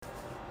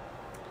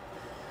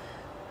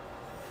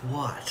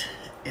What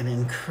an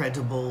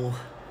incredible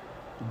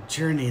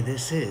journey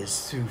this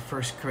is through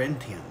 1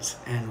 Corinthians.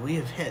 And we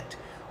have hit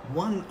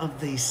one of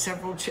the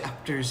several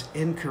chapters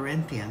in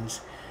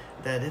Corinthians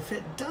that if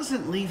it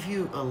doesn't leave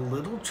you a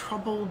little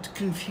troubled,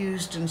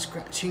 confused, and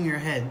scratching your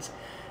heads,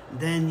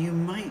 then you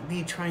might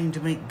be trying to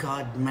make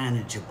God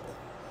manageable.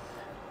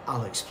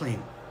 I'll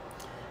explain.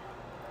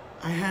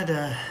 I had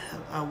a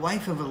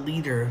wife of a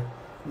leader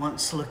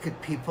once look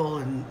at people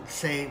and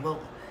say,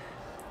 well,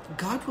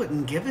 God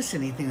wouldn't give us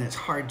anything that's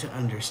hard to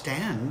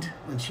understand,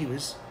 when she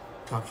was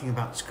talking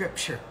about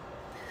scripture.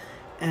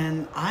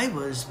 And I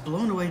was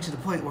blown away to the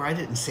point where I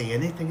didn't say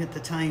anything at the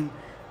time,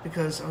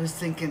 because I was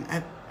thinking,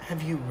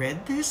 have you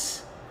read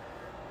this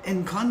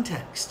in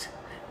context?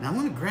 Now I'm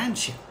going to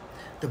grant you,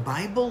 the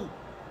Bible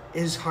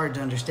is hard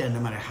to understand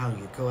no matter how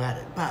you go at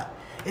it, but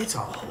it's a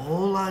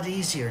whole lot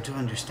easier to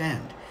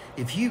understand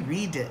if you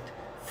read it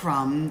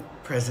from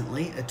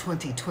presently a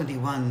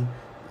 2021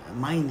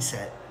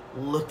 mindset,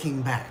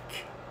 looking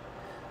back.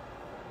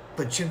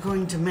 But you're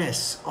going to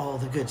miss all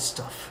the good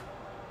stuff.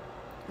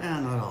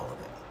 Not all of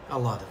it, a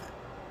lot of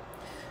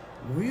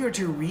it. We are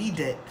to read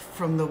it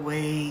from the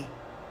way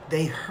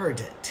they heard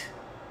it.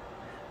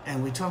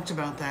 And we talked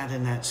about that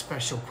in that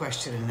special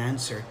question and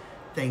answer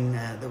thing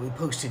that we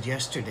posted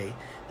yesterday.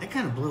 That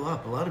kind of blew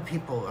up. A lot of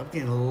people, I'm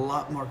getting a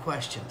lot more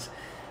questions.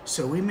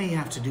 So we may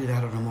have to do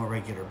that on a more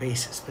regular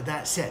basis. But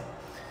that said,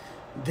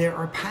 there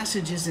are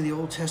passages in the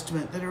Old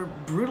Testament that are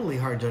brutally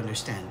hard to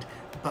understand,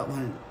 but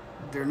when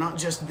they're not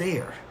just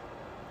there.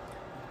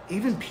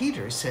 Even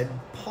Peter said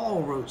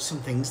Paul wrote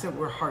some things that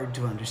were hard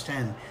to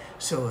understand.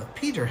 So if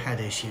Peter had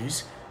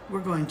issues,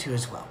 we're going to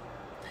as well.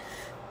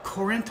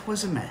 Corinth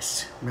was a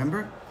mess.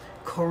 Remember?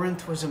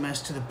 Corinth was a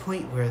mess to the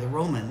point where the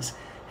Romans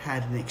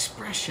had an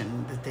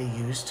expression that they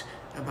used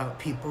about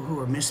people who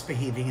were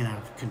misbehaving and out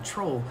of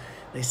control.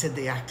 They said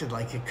they acted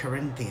like a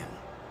Corinthian.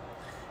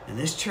 And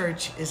this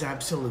church is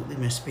absolutely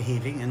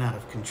misbehaving and out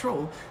of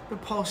control,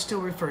 but Paul still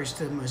refers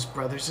to them as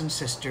brothers and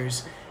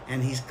sisters,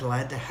 and he's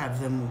glad to have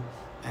them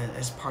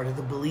as part of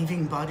the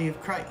believing body of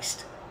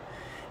Christ.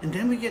 And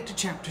then we get to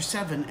chapter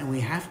 7, and we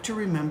have to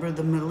remember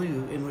the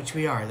milieu in which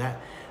we are, that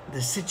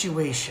the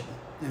situation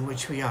in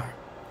which we are.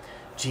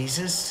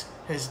 Jesus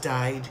has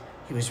died,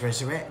 he was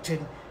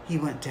resurrected, he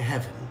went to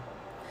heaven.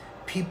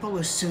 People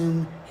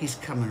assume he's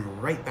coming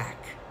right back.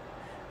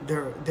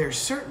 They're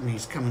certain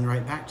he's coming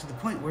right back, to the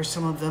point where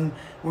some of them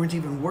weren't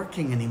even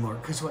working anymore,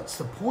 because what's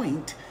the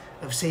point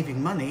of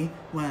saving money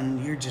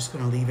when you're just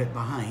going to leave it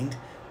behind?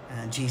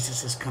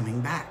 Jesus is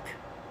coming back.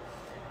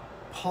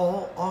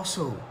 Paul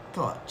also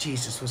thought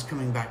Jesus was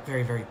coming back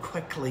very, very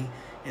quickly.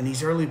 In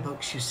these early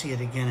books, you see it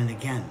again and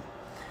again.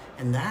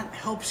 And that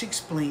helps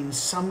explain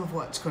some of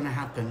what's going to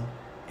happen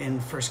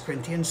in 1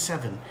 Corinthians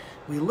 7.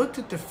 We looked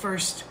at the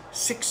first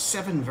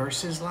 6-7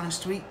 verses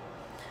last week,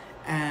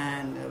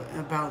 and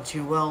about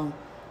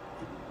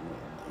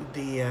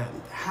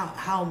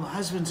how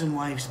husbands and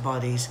wives'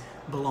 bodies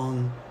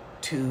belong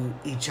to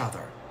each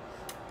other,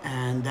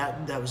 and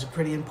that was a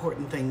pretty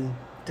important thing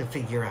to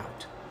figure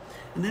out.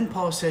 And then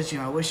Paul says,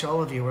 I wish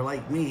all of you were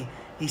like me.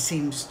 He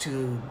seems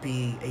to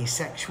be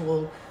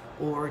asexual,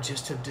 or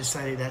just have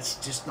decided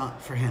that's just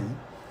not for him.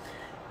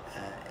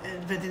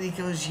 But then he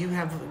goes, you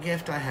have a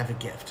gift, I have a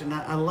gift. And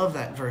I love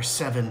that verse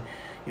 7.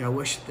 I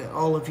wish that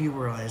all of you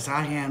were as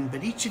I am,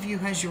 but each of you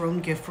has your own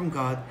gift from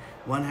God.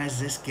 One has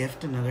this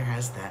gift, another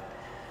has that.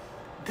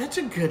 That's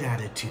a good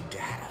attitude to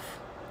have.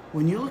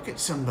 When you look at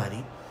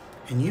somebody,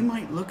 and you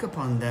might look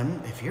upon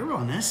them, if you're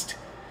honest,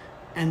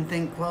 and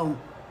think, well,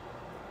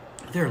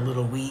 they're a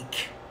little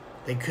weak.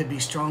 They could be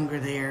stronger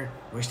there.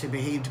 Wish they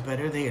behaved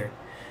better there.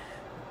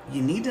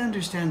 You need to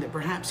understand that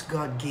perhaps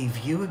God gave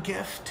you a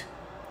gift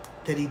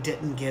that he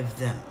didn't give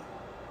them.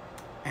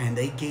 And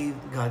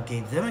God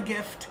gave them a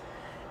gift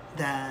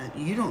that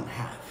you don't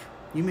have.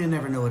 You may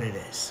never know what it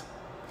is.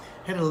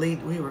 I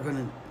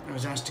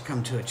was asked to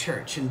come to a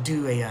church and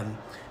do a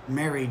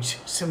marriage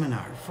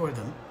seminar for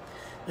them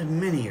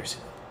many years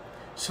ago.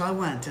 So I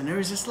went, and there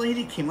was this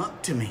lady came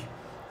up to me,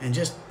 and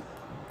just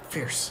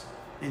fierce.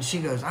 And she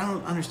goes, I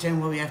don't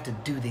understand why we have to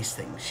do these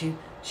things.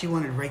 She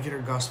wanted regular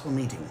gospel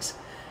meetings.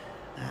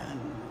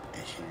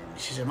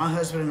 She said, my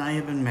husband and I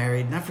have been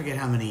married, and I forget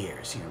how many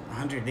years,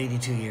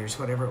 182 years,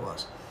 whatever it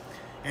was.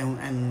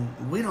 And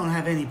we don't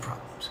have any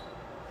problems.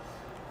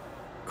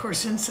 Of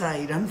course,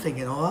 inside, I'm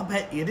thinking, oh, I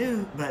bet you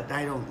do, but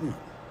I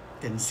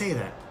didn't say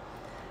that.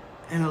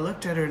 And I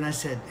looked at her and I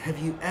said, have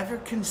you ever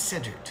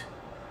considered,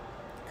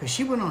 because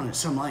she went on at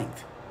some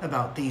length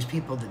about these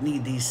people that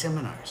need these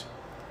seminars.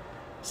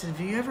 I said, have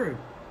you ever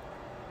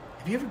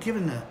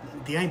given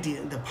the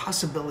idea, the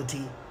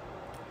possibility,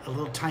 a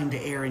little time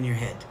to air in your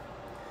head,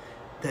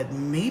 that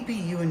maybe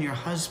you and your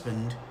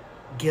husband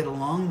get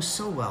along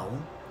so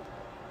well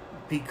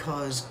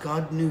because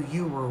God knew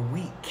you were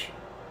weak,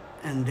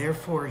 and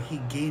therefore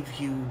he gave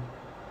you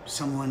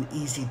someone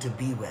easy to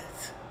be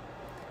with.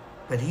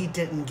 But he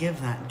didn't give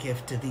that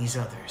gift to these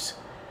others.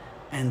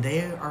 And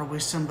they are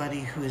with somebody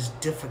who is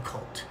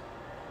difficult,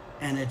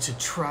 and it's a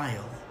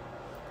trial,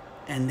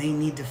 and they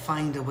need to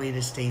find a way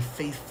to stay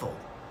faithful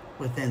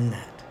within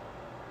that.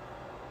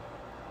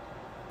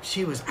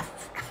 She was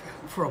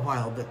for a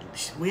while, but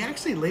we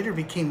actually later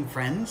became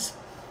friends,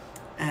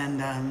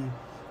 and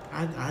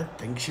I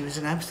think she was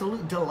an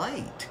absolute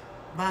delight.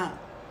 But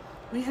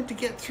we had to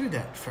get through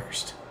that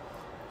first.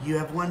 You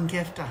have one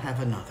gift, I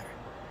have another.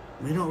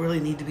 We don't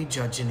really need to be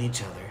judging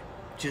each other.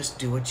 Just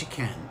do what you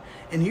can.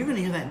 And you're going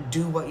to hear that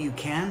 "do what you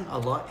can" a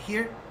lot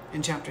here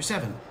in chapter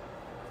 7.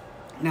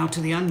 Now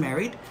to the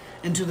unmarried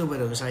and to the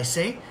widows I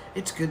say,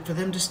 it's good for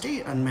them to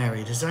stay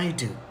unmarried as I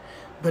do.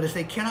 But if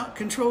they cannot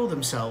control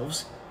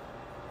themselves,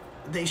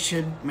 they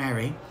should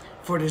marry,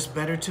 for it is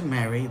better to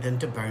marry than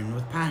to burn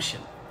with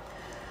passion.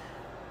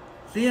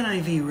 The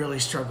NIV really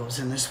struggles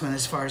in this one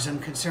as far as I'm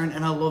concerned,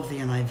 and I love the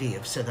NIV.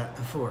 I've said that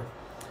before.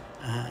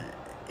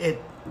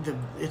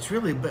 It's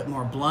really a bit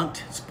more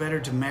blunt. It's better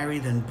to marry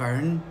than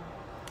burn.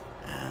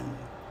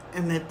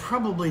 And it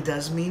probably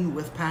does mean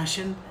with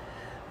passion,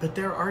 but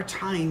there are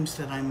times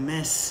that I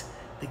miss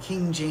the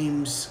King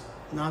James,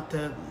 not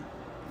the,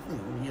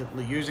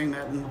 using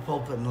that in the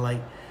pulpit and the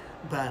like,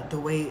 but the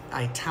way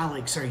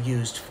italics are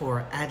used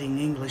for adding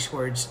English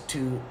words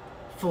to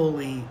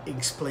fully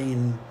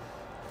explain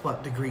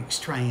what the Greek's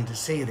trying to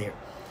say there.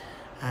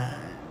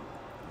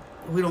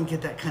 We don't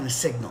get that kind of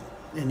signal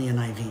in the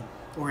NIV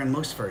or in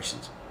most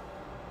versions.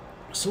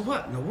 So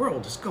what in the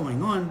world is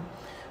going on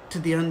to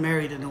the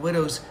unmarried and the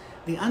widows?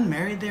 The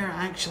unmarried there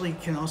actually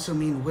can also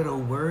mean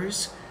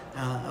widowers,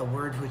 a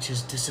word which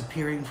is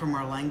disappearing from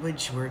our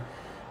language, where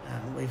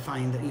we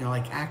find that,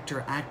 like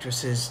actor,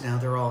 actresses, now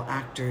they're all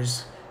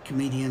actors,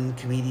 comedian,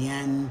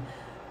 comedienne.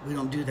 We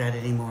don't do that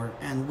anymore.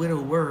 And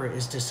widower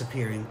is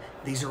disappearing.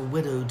 These are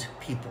widowed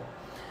people.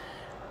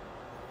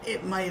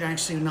 It might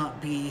actually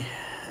not be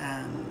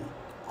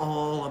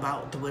all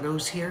about the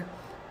widows here,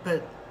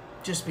 but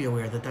just be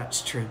aware that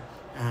that's true.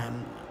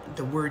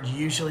 The word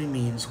usually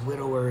means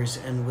widowers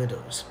and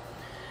widows.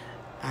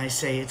 I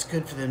say it's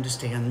good for them to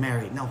stay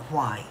unmarried. Now,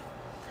 why?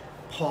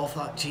 Paul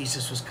thought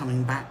Jesus was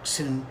coming back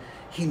soon.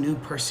 He knew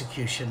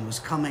persecution was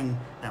coming.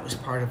 That was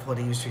part of what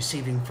he was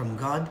receiving from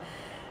God.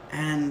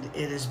 And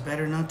it is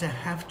better not to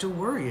have to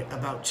worry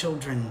about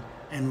children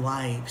and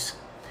wives.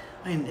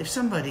 I mean, if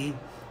somebody,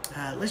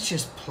 let's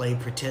just play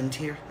pretend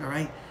here, all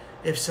right?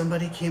 If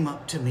somebody came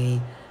up to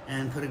me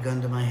and put a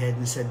gun to my head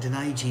and said,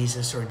 "Deny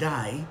Jesus or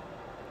die,"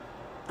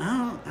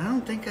 I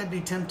don't think I'd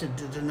be tempted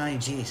to deny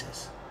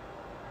Jesus.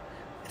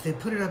 If they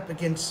put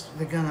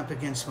the gun up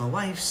against my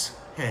wife's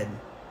head,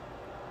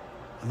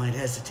 I might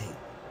hesitate.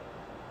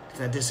 If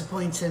that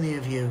disappoints any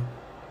of you,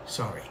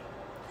 sorry.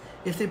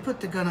 If they put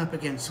the gun up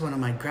against one of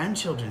my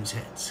grandchildren's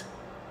heads,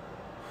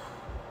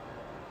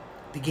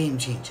 the game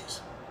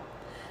changes.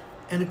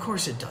 And of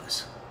course it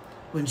does.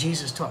 When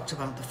Jesus talked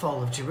about the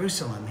fall of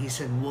Jerusalem, he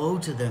said, "Woe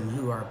to them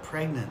who are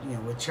pregnant,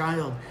 with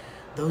child."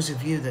 Those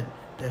of you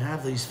that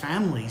have these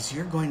families,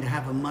 you're going to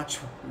have a much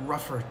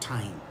rougher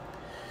time.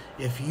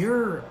 If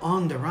you're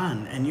on the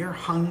run and you're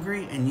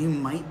hungry and you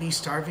might be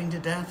starving to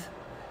death,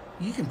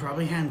 you can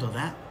probably handle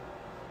that.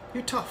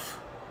 You're tough.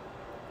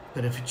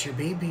 But if it's your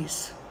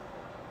babies,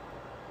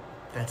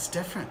 that's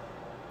different.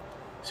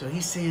 So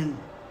he's saying,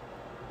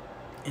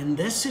 in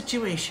this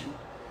situation,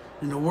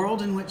 in the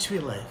world in which we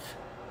live,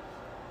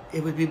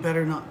 it would be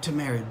better not to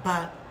marry.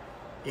 But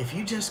if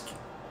you just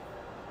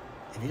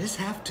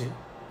have to,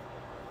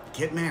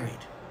 get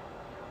married.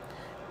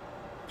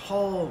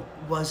 Paul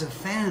was a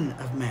fan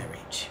of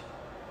marriage.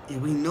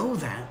 We know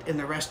that in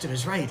the rest of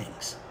his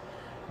writings.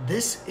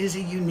 This is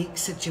a unique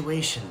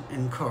situation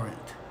in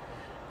Corinth.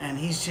 And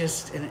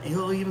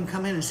he'll even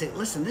come in and say,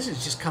 "Listen, this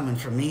is just coming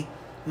from me,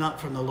 not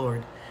from the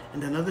Lord."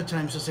 And then other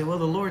times he'll say, "Well,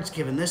 the Lord's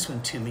given this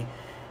one to me."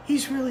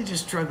 He's really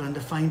just struggling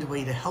to find a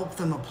way to help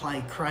them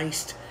apply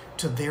Christ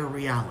to their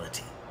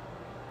reality.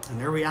 And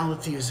their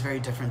reality is very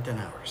different than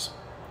ours.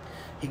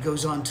 He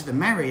goes on to the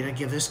married, "I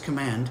give this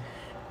command,"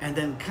 and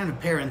then kind of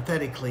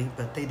parenthetically,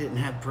 but they didn't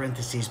have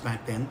parentheses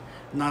back then,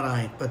 "Not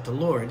I, but the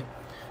Lord.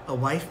 A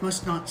wife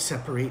must not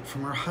separate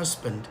from her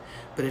husband,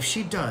 but if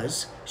she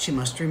does, she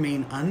must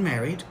remain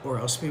unmarried or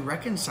else be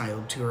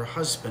reconciled to her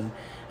husband,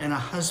 and a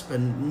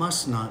husband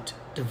must not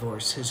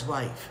divorce his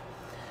wife."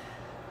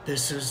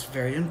 This is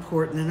very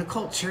important in a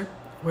culture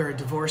where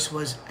divorce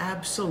was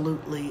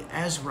absolutely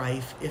as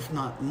rife, if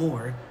not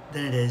more,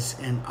 than it is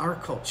in our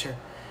culture,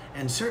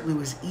 and certainly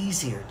was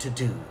easier to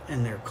do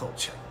in their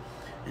culture.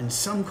 In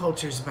some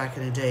cultures back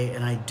in the day,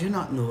 and I do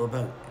not know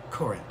about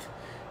Corinth,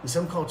 in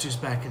some cultures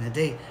back in the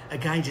day, a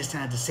guy just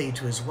had to say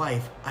to his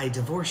wife, "I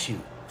divorce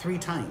you," 3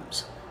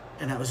 times,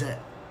 and that was it.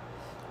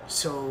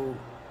 So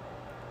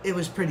it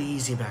was pretty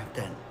easy back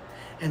then.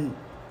 And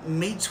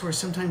mates were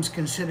sometimes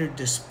considered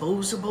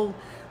disposable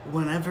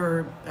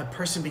whenever a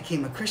person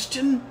became a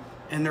Christian,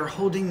 and they're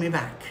holding me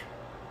back.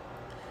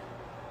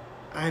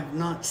 I've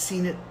not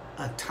seen it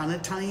a ton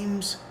of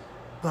times,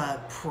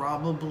 but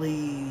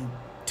probably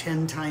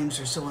 10 times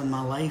or so in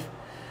my life,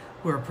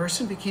 where a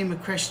person became a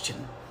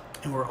Christian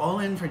and we're all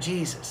in for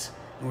Jesus,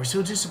 and we're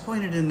so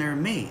disappointed in their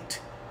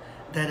mate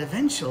that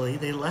eventually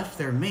they left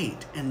their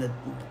mate, and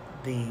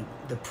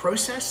the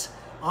process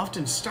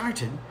often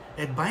started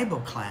at Bible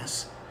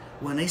class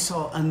when they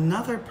saw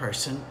another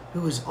person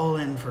who was all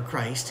in for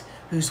Christ,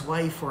 whose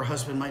wife or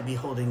husband might be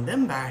holding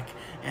them back,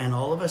 and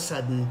all of a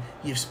sudden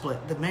you've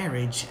split the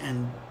marriage.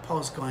 And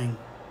Paul's going,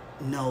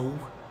 no,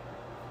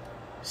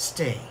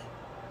 stay,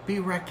 be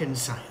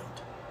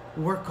reconciled,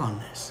 work on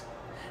this.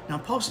 Now,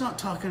 Paul's not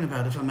talking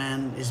about if a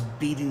man is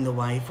beating the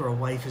wife or a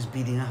wife is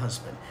beating a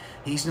husband.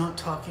 He's not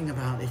talking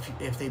about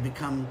if they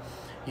become,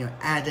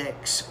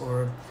 addicts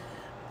or,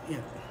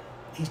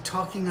 he's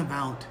talking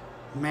about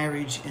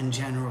marriage in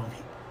general.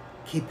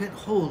 Keep it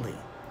holy.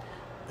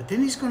 But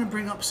then he's going to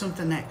bring up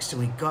something next,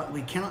 and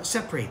we cannot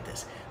separate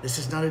this. This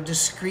is not a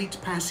discrete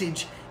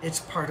passage,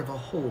 it's part of a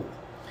whole.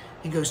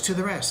 He goes, to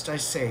the rest I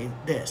say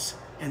this,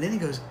 and then he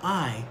goes,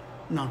 I,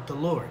 not the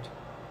Lord.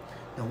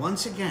 Now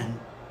once again,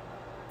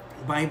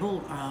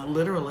 Bible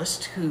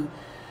literalists who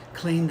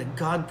claim that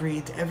God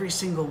breathed every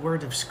single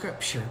word of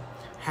Scripture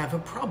have a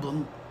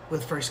problem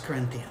with 1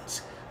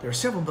 Corinthians. There are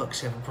several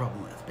books I have a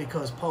problem with,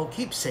 because Paul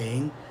keeps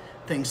saying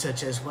things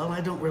such as, well, I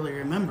don't really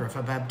remember if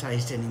I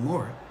baptized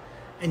anymore.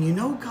 And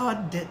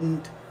God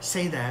didn't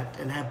say that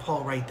and have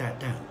Paul write that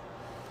down.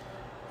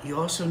 You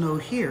also know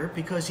here,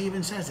 because he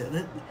even says it,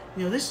 that,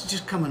 this is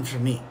just coming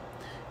from me.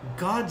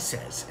 God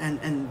says,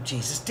 and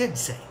Jesus did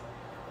say,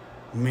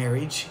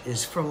 marriage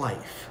is for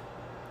life.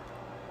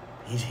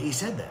 He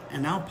said that.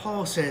 And now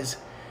Paul says,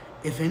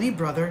 if any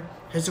brother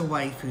has a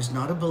wife who's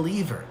not a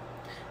believer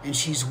and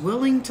she's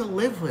willing to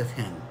live with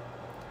him,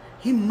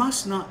 he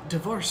must not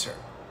divorce her.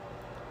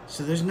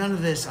 So there's none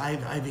of this,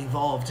 I've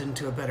evolved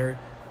into a better,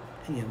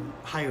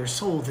 higher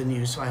soul than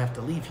you, so I have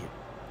to leave you.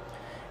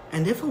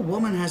 And if a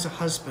woman has a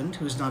husband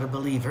who's not a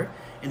believer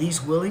and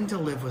he's willing to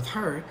live with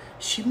her,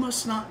 she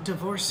must not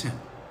divorce him.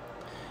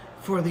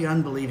 For the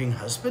unbelieving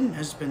husband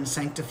has been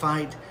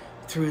sanctified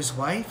through his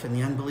wife, and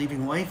the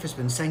unbelieving wife has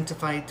been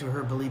sanctified through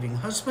her believing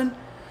husband.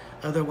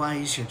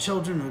 Otherwise your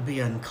children would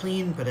be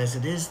unclean, but as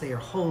it is, they are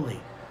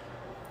holy.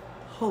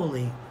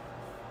 Holy.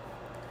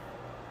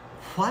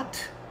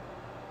 What?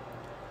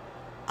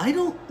 I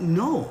don't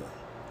know.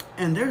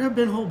 And there have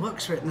been whole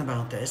books written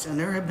about this, and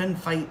there have been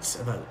fights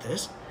about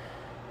this.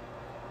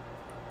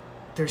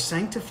 They're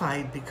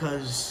sanctified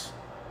because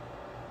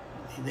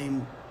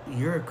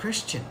you're a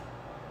Christian.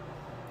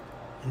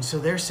 And so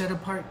they're set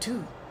apart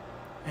too.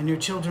 And your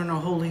children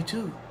are holy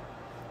too.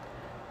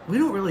 We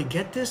don't really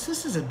get this.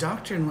 This is a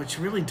doctrine which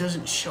really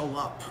doesn't show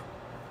up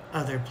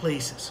other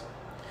places.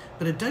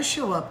 But it does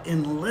show up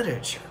in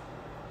literature.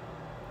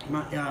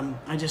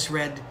 I just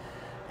read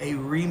a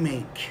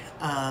remake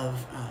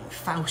of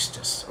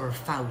Faustus, or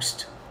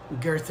Faust,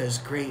 Goethe's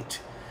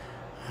great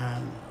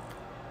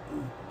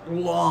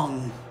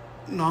long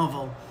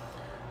novel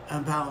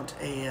about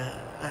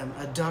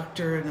a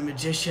doctor and a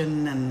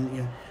magician,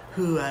 and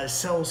who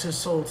sells his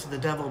soul to the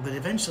devil, but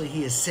eventually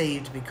he is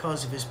saved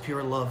because of his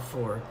pure love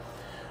for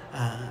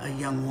a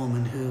young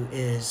woman who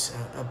is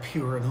a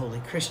pure and holy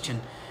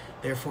Christian.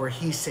 Therefore,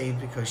 he's saved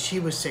because she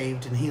was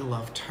saved and he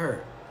loved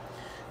her.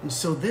 And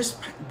so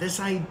this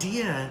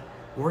idea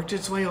worked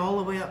its way all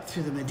the way up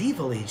through the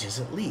medieval ages,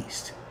 at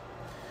least.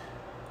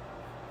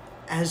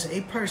 As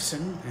a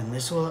person, and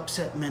this will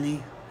upset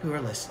many who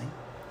are listening,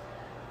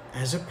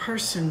 as a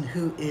person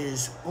who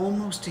is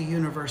almost a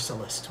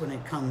universalist when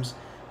it comes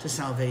to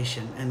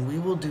salvation, and we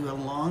will do a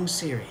long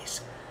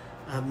series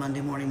of Monday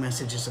morning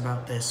messages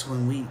about this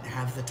when we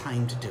have the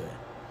time to do it.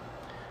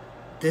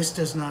 This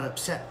does not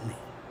upset me,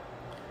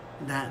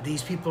 that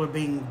these people are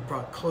being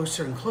brought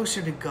closer and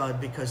closer to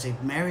God because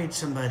they've married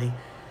somebody,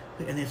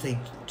 and if they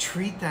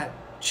treat that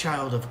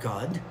child of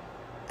God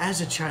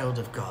as a child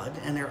of God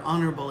and they're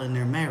honorable in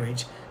their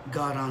marriage,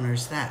 God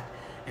honors that.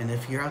 And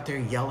if you're out there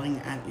yelling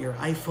at your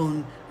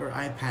iPhone or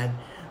iPad,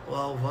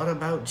 well, what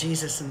about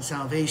Jesus and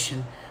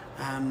salvation?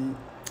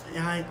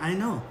 I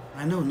know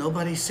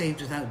nobody's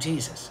saved without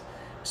Jesus.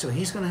 So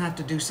he's going to have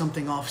to do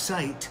something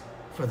off-site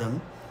for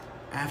them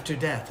after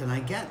death. And I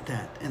get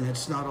that. And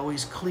it's not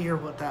always clear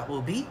what that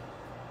will be.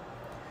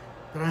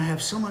 But I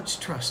have so much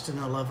trust in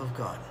the love of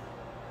God.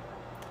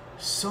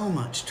 So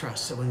much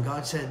trust that when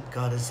God said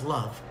God is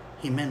love,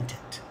 he meant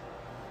it.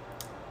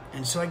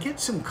 And so I get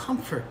some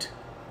comfort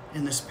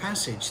in this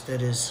passage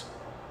that is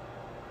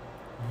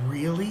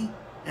really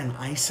an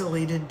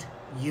isolated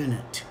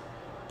unit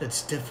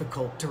that's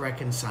difficult to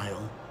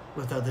reconcile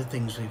with other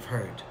things we've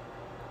heard.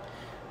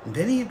 And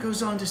then he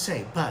goes on to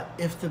say, but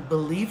if the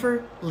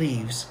believer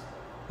leaves,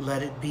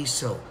 let it be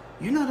so.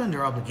 You're not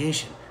under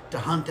obligation to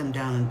hunt them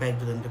down and beg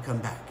for them to come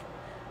back.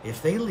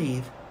 If they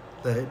leave,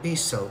 let it be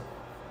so.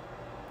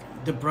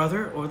 The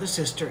brother or the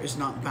sister is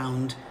not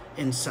bound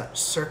in such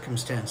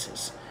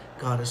circumstances.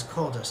 God has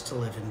called us to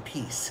live in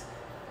peace.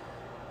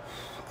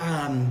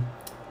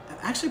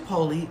 Actually,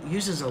 Paul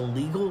uses a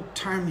legal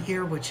term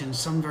here, which in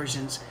some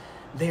versions,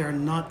 they are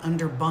not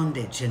under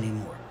bondage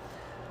anymore.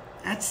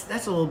 That's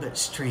a little bit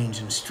strange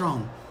and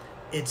strong.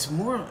 It's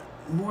more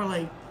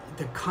like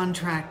the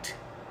contract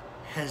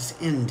has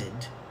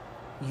ended.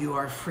 You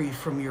are free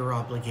from your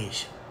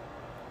obligation.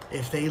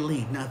 If they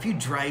leave. Now, if you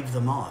drive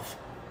them off,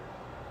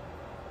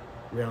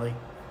 really,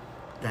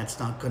 that's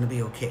not going to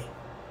be okay.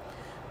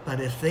 But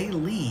if they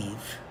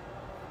leave,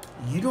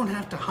 You don't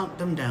have to hunt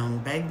them down,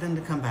 beg them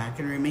to come back,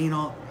 and remain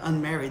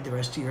unmarried the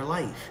rest of your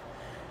life,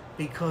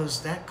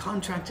 because that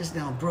contract is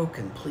now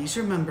broken. Please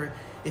remember,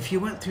 if you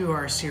went through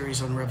our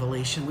series on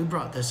Revelation, we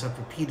brought this up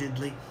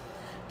repeatedly.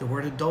 The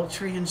word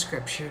adultery in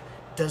Scripture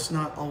does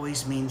not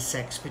always mean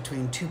sex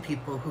between two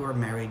people who are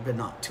married but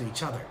not to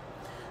each other.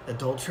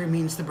 Adultery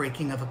means the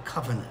breaking of a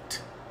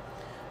covenant.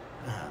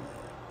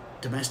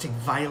 Domestic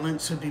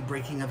violence would be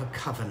breaking of a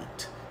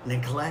covenant.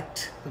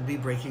 Neglect would be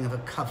breaking of a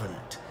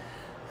covenant.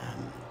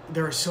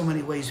 There are so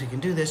many ways we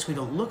can do this. We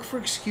don't look for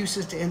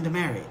excuses to end a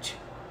marriage.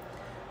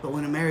 But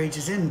when a marriage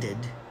is ended,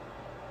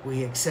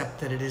 we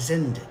accept that it is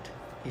ended.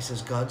 He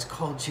says, God's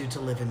called you to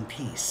live in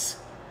peace.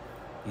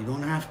 You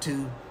don't have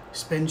to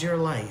spend your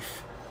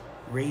life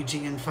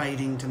raging and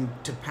fighting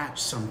to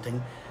patch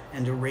something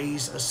and to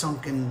raise a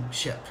sunken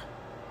ship.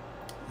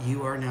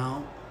 You are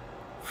now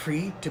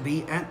free to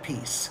be at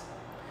peace.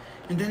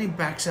 And then he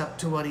backs up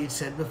to what he had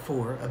said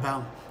before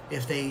about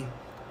if they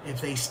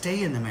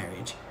stay in the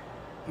marriage.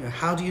 You know,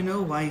 how do you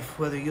know, wife,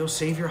 whether you'll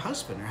save your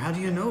husband? Or how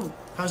do you know,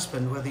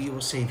 husband, whether you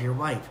will save your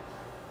wife?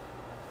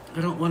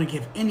 I don't want to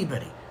give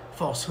anybody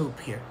false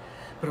hope here.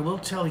 But I will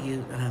tell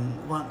you,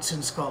 once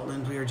in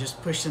Scotland, we were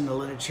just pushing the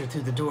literature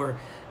through the door.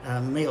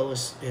 Mail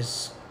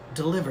is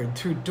delivered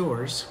through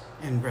doors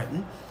in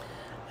Britain.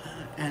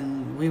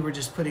 And we were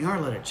just putting our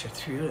literature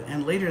through.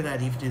 And later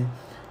that evening,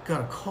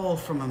 got a call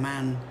from a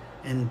man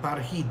in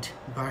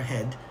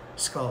Barhead,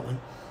 Scotland.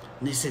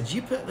 And he said,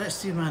 you put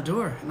this through my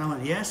door? And I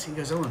went, yes. He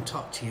goes, I want to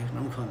talk to you. And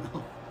I'm going,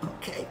 oh,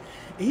 okay.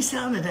 He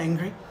sounded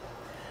angry.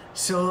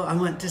 So I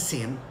went to see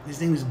him. His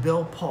name was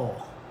Bill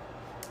Paul.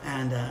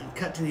 And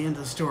cut to the end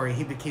of the story,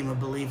 he became a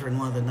believer and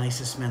one of the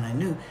nicest men I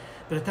knew.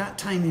 But at that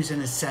time, he was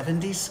in his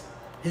 70s.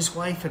 His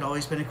wife had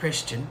always been a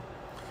Christian.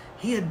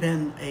 He had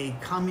been a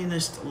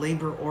communist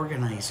labor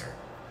organizer,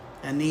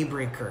 a knee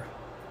breaker,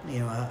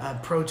 a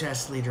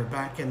protest leader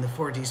back in the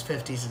 40s,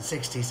 50s, and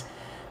 60s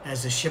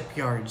as the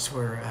shipyards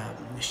were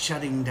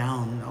shutting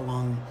down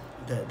along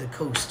the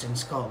coast in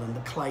Scotland,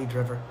 the Clyde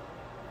River.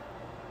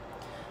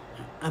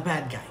 A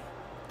bad guy.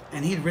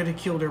 And he'd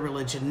ridiculed her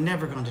religion,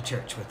 never gone to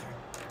church with her.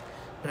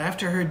 But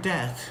after her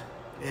death,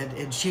 it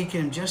had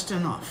shaken him just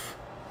enough.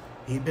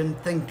 He'd been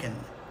thinking.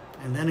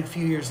 And then a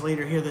few years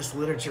later, here this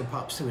literature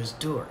pops through his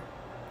door.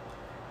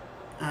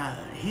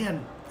 He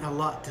had a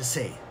lot to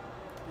say.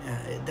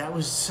 That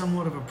was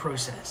somewhat of a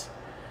process.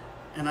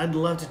 And I'd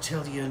love to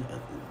tell you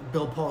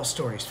Bill Paul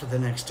stories for the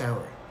next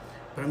hour.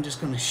 But I'm just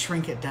going to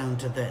shrink it down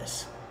to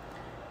this.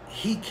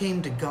 He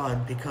came to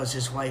God because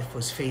his wife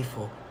was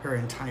faithful her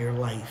entire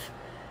life.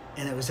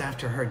 And it was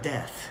after her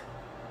death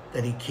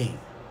that he came.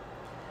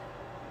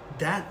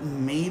 That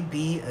may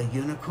be a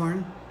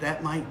unicorn.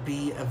 That might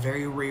be a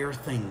very rare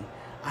thing.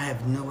 I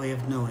have no way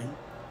of knowing.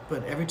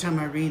 But every time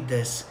I read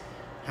this,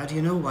 how do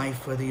you know,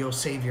 wife, whether you'll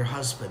save your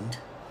husband?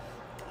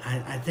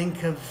 I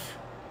think of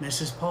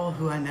Mrs. Paul,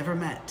 who I never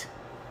met,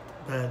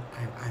 but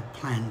I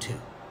plan to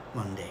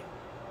one day.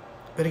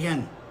 But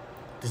again,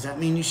 does that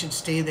mean you should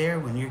stay there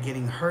when you're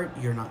getting hurt,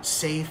 you're not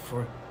safe,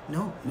 or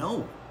no.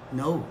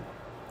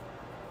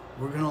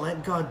 We're going to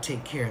let God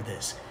take care of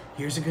this.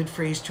 Here's a good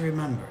phrase to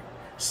remember.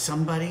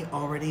 Somebody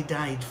already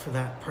died for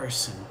that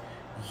person.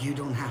 You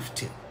don't have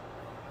to.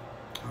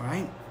 All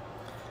right?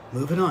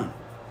 Moving on.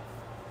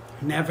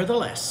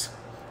 Nevertheless,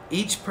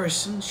 each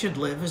person should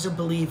live as a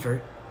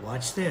believer,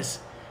 watch this,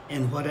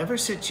 in whatever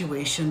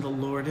situation the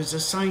Lord has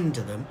assigned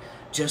to them,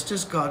 just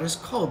as God has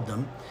called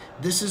them.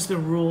 This is the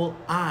rule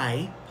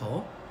I,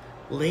 Paul,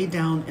 lay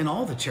down in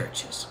all the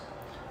churches.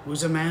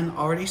 Was a man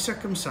already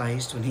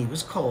circumcised when he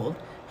was called,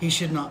 he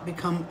should not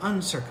become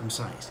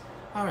uncircumcised.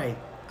 All right,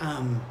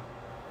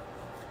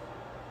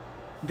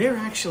 there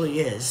actually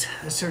is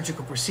a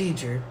surgical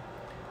procedure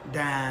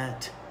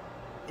that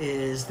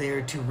is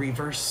there to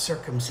reverse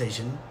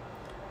circumcision.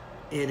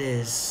 It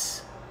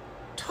is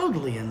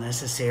totally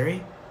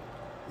unnecessary,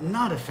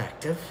 not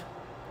effective,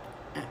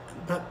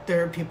 but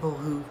there are people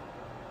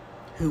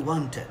who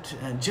want it.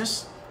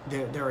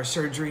 There are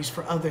surgeries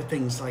for other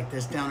things like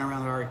this down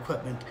around our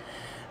equipment.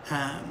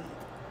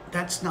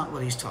 That's not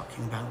what he's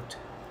talking about.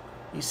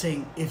 He's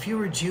saying if you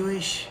were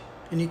Jewish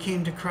and you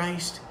came to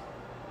Christ,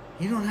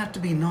 you don't have to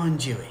be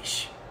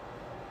non-Jewish.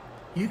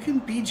 You can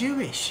be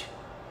Jewish.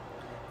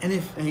 And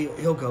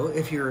he'll go,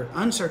 if you're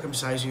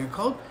uncircumcised and you're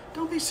called,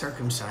 don't be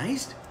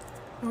circumcised.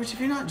 In other words, if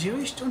you're not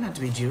Jewish, don't have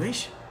to be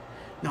Jewish.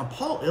 Now,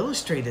 Paul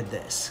illustrated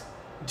this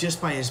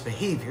just by his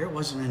behavior. It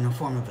wasn't in the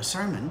form of a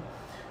sermon.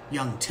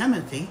 Young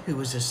Timothy, who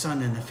was his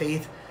son in the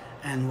faith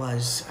and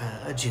was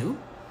a Jew,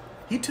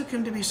 he took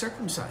him to be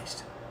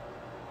circumcised.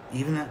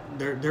 Even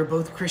they're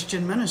both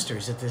Christian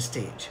ministers at this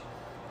stage.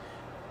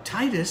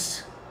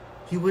 Titus,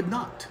 he would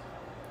not.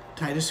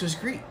 Titus was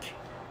Greek.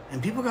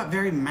 And people got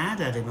very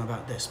mad at him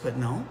about this. But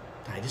no,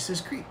 Titus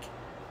is Greek.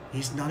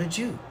 He's not a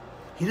Jew.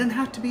 He doesn't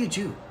have to be a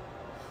Jew.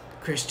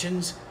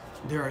 Christians,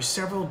 there are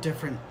several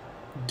different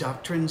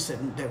doctrines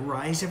that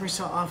rise every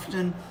so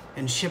often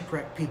and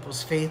shipwreck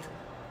people's faith.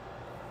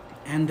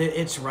 And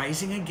it's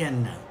rising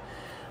again now.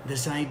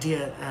 This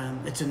idea,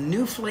 it's a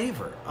new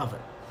flavor of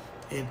it.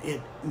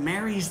 It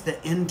marries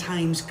the end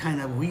times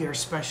kind of we are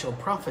special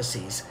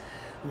prophecies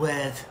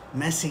with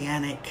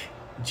Messianic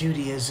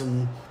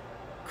Judaism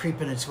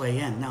creeping its way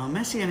in. Now, a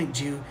Messianic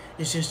Jew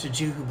is just a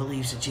Jew who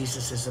believes that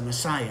Jesus is the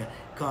Messiah.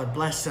 God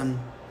bless them.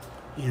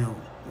 You know,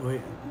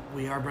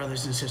 we are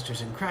brothers and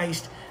sisters in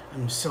Christ.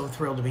 I'm so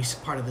thrilled to be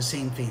part of the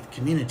same faith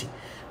community.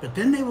 But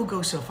then they will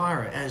go so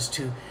far as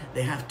to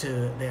they have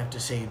to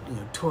say, you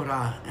know,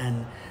 Torah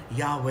and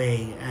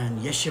Yahweh and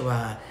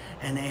Yeshua,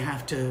 and they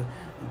have to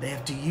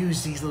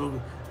use these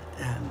little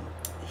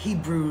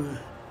Hebrew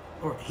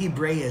or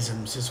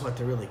Hebraisms is what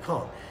they're really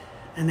called.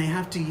 And they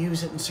have to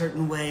use it in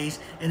certain ways,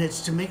 and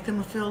it's to make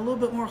them feel a little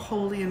bit more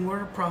holy, and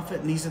we're a prophet,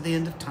 and these are the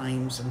end of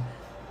times,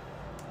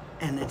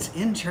 and it's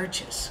in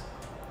churches.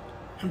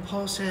 And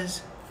Paul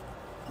says,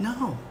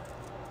 no.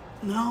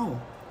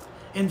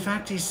 In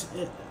fact,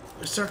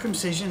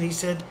 circumcision, he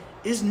said,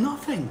 is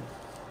nothing.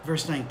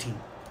 Verse 19.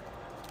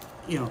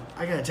 You know,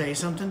 I gotta tell you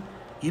something.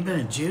 You've been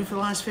a Jew for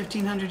the last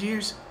 1,500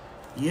 years.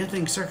 You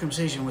think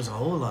circumcision was a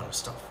whole lot of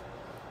stuff.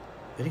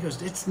 But he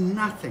goes, it's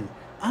nothing.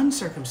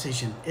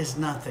 Uncircumcision is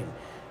nothing.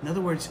 In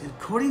other words,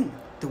 according to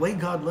the way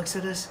God looks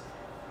at us,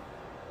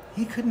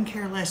 he couldn't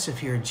care less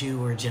if you're a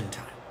Jew or a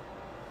Gentile.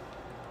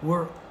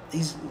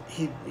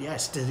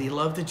 Yes. Does he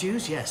love the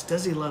Jews? Yes.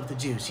 Does he love the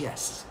Jews?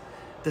 Yes.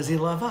 Does he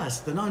love us,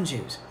 the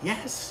non-Jews?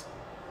 Yes.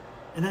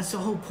 And that's the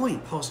whole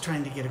point Paul's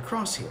trying to get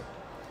across here.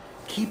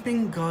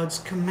 Keeping God's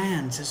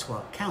commands is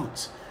what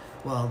counts.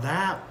 Well,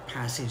 that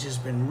passage has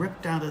been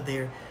ripped out of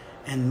there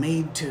and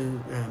made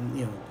to,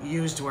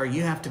 used where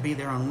you have to be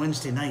there on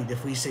Wednesday night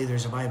if we say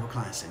there's a Bible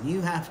class, and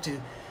you have to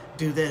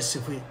do this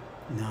if we,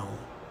 no.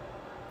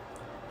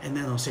 And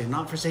then they'll say,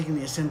 not forsaking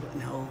the assembly.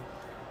 No.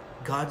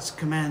 God's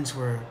commands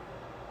were,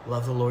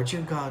 love the Lord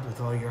your God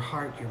with all your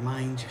heart, your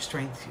mind, your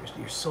strength,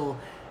 your soul,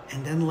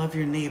 and then love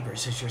your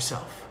neighbors as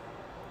yourself.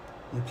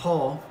 And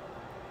Paul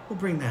will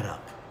bring that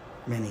up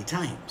many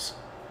times.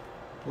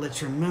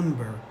 Let's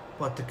remember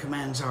what the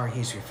commands are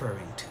he's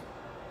referring to.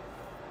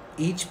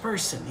 Each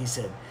person, he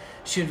said,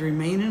 should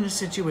remain in a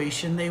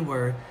situation they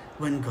were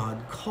when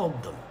God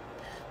called them.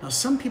 Now,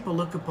 some people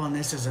look upon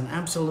this as an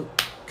absolute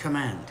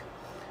command.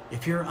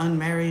 If you're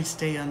unmarried,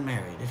 stay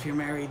unmarried. If you're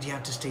married, you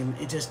have to stay.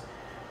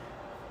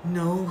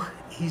 No,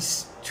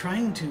 he's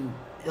trying to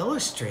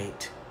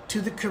illustrate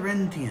to the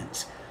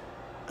Corinthians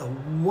a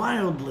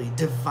wildly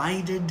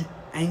divided,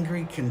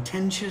 angry,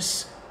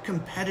 contentious,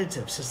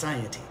 competitive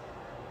society.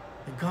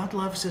 But God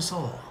loves us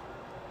all.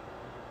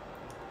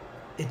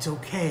 It's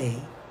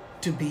okay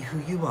to be who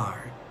you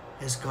are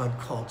as God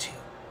called you.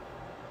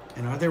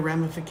 And are there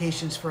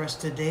ramifications for us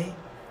today?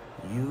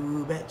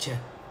 You betcha,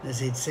 as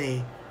they'd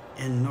say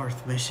in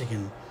North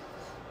Michigan.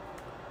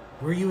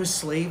 Were you a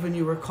slave when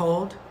you were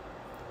called?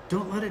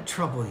 Don't let it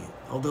trouble you.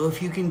 Although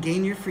if you can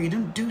gain your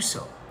freedom, do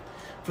so.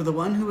 For the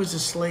one who is a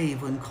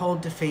slave when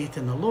called to faith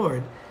in the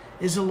Lord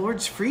is the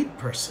Lord's freed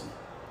person.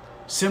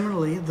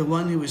 Similarly, the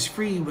one who is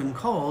free when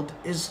called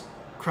is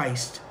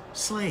Christ's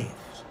slave.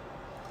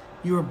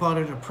 You are bought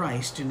at a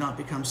price. Do not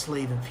become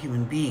slave of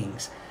human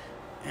beings.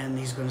 And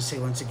he's going to say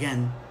once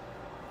again,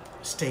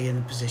 stay in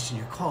the position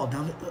you're called.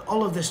 Now,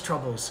 all of this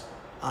troubles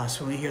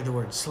us when we hear the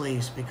word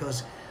slaves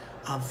because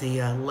of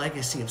the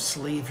legacy of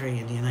slavery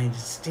in the United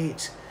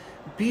States.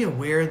 Be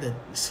aware that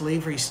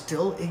slavery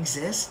still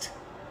exists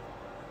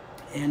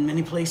in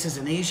many places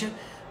in Asia,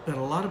 but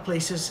a lot of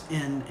places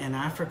in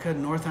Africa,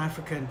 North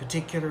Africa in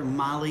particular,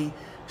 Mali,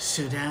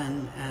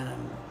 Sudan,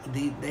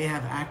 they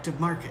have active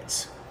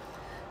markets.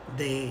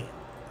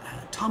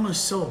 Thomas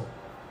Sowell,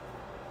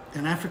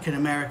 an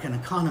African-American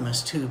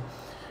economist who,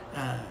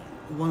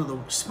 one of the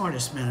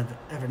smartest men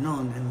I've ever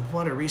known, and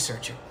what a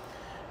researcher,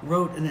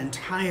 wrote an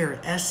entire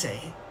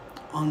essay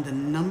on the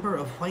number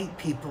of white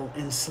people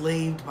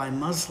enslaved by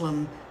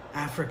Muslim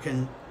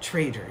African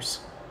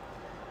traders.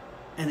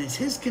 And it's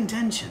his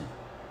contention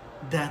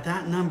that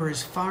that number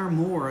is far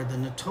more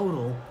than the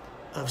total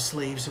of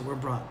slaves that were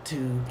brought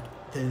to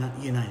the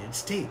United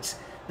States.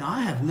 Now,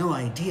 I have no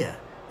idea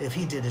if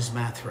he did his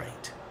math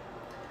right.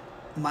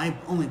 My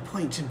only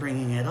point in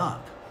bringing it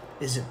up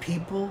is that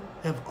people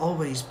have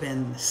always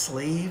been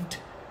slaved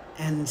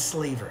and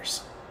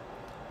slavers.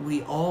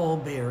 We all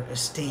bear a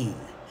stain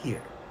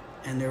here.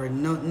 And there are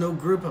no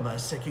group of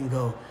us that can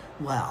go,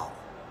 well,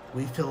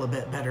 we feel a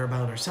bit better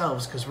about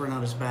ourselves because we're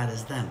not as bad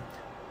as them.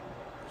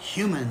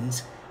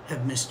 Humans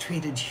have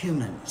mistreated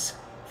humans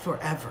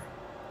forever.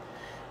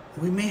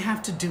 We may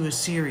have to do a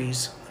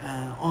series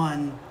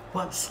on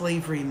what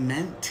slavery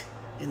meant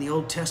in the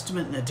Old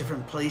Testament and at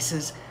different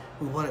places,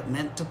 and what it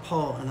meant to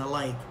Paul and the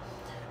like.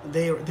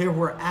 There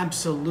were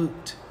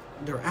absolutely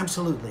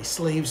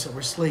slaves that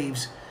were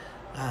slaves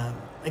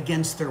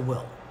against their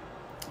will.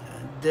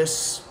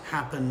 This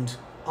happened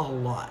a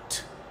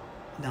lot.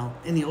 Now,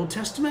 in the Old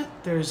Testament,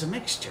 there's a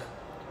mixture,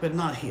 but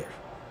not here.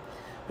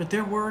 But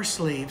there were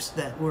slaves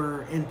that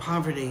were in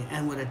poverty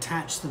and would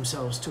attach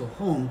themselves to a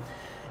home.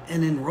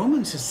 And in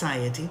Roman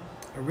society,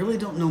 I really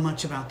don't know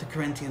much about the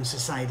Corinthian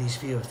society's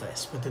view of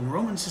this, but in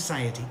Roman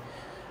society,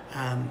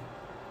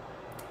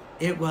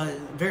 it was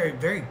very,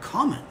 very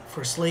common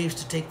for slaves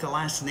to take the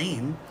last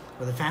name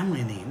or the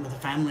family name of the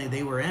family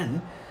they were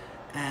in,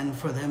 and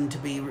for them to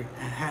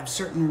have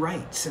certain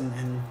rights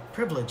and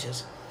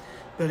privileges.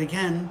 But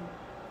again,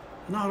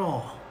 not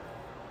all.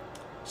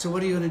 So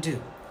what are you going to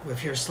do?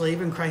 If you're a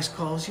slave and Christ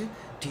calls you,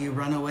 do you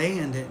run away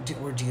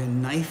or do you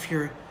knife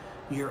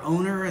your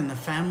owner and the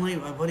family?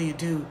 What do you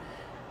do?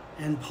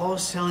 And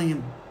Paul's telling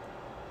him,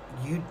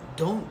 you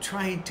don't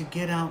try to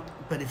get out,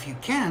 but if you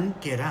can,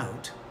 get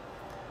out.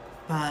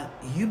 But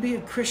you be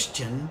a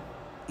Christian,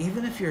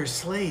 even if you're a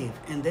slave.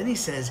 And then he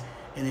says,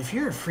 and if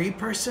you're a free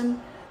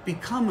person,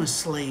 become a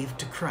slave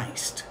to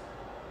Christ.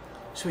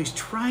 So he's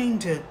trying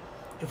to,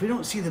 if we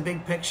don't see the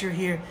big picture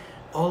here,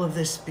 all of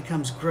this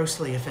becomes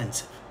grossly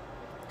offensive.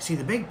 See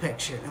the big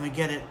picture and we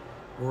get it.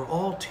 We're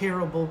all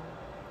terrible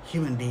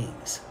human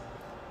beings.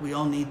 We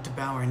all need to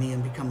bow our knee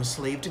and become a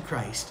slave to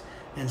Christ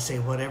and say,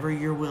 whatever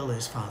your will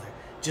is, Father,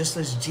 just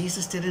as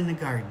Jesus did in the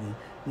garden,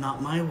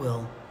 not my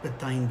will, but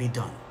thine be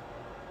done.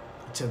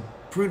 It's a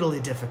brutally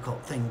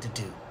difficult thing to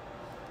do.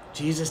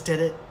 Jesus did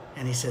it,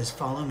 and he says,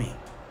 follow me.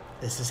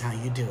 This is how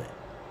you do it.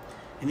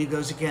 And he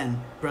goes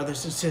again,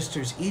 brothers and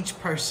sisters, each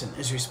person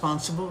is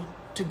responsible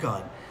to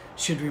God,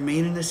 should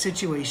remain in the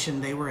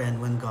situation they were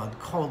in when God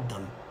called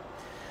them.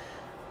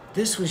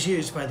 This was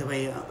used, by the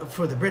way,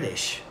 for the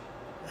British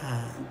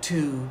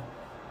to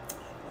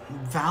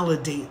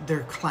validate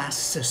their class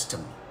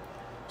system.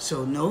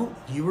 So no,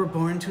 you were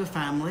born to a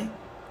family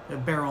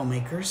of barrel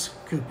makers,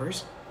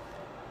 coopers.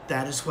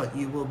 That is what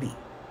you will be.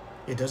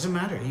 It doesn't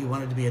matter if you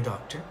wanted to be a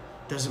doctor.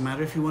 It doesn't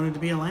matter if you wanted to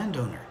be a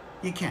landowner.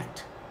 You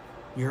can't.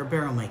 You're a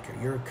barrel maker.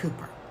 You're a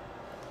cooper.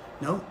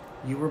 No,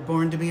 you were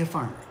born to be a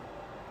farmer.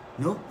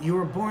 No, you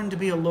were born to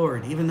be a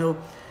lord. Even though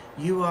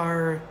you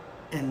are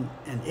an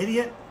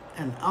idiot,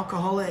 an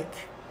alcoholic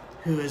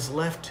who has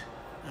left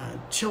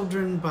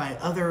children by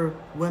other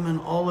women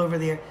all over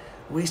the air,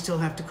 we still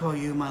have to call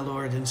you my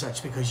lord and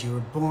such because you were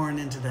born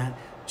into that,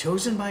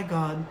 chosen by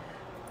God.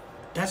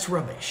 That's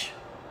rubbish.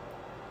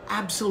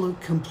 Absolute,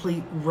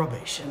 complete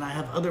rubbish. And I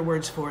have other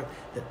words for it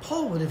that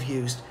Paul would have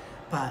used,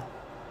 but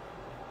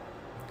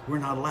we're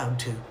not allowed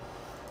to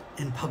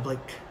in public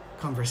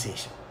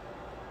conversation.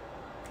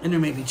 And there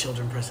may be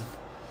children present,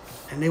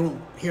 and they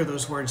won't hear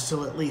those words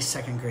till at least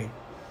second grade.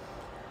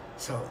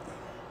 So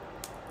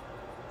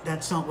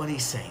that's not what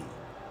he's saying.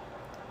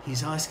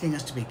 He's asking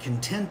us to be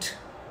content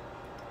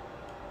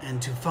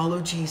and to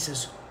follow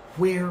Jesus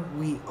where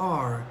we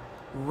are,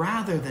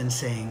 rather than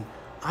saying,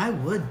 I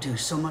would do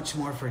so much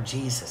more for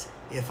Jesus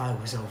if I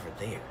was over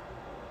there.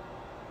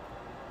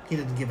 He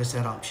didn't give us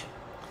that option.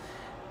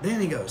 Then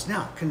he goes,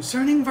 now,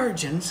 concerning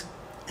virgins,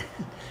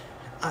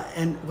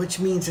 and which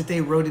means that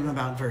they wrote him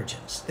about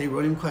virgins. They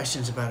wrote him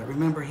questions about it.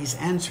 Remember, he's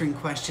answering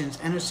questions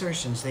and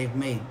assertions they've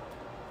made.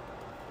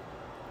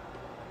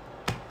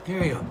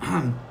 Here you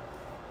go.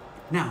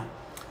 Now,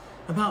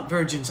 about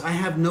virgins, I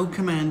have no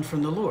command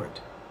from the Lord,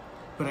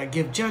 but I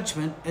give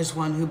judgment as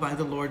one who by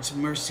the Lord's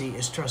mercy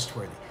is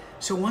trustworthy.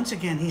 So once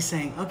again, he's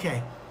saying,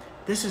 okay,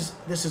 this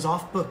is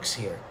off books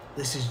here.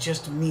 This is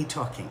just me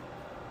talking.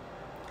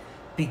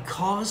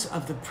 Because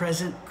of the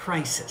present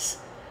crisis,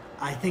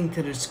 I think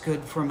that it's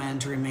good for a man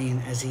to remain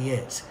as he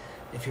is.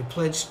 If you're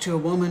pledged to a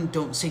woman,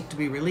 don't seek to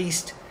be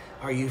released.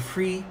 Are you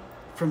free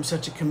from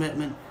such a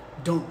commitment?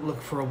 Don't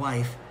look for a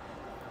wife.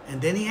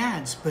 And then he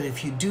adds, but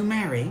if you do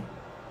marry,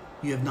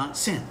 you have not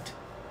sinned.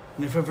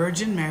 And if a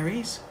virgin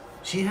marries,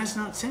 she has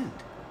not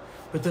sinned.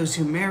 But those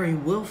who marry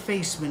will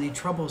face many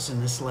troubles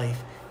in this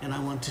life, and I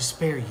want to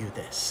spare you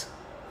this.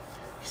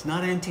 He's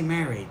not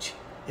anti-marriage.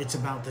 It's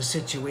about the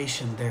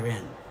situation they're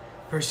in.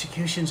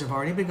 Persecutions have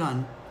already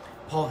begun.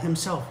 Paul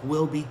himself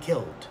will be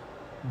killed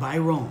by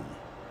Rome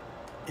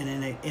and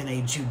in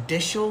a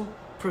judicial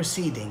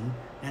proceeding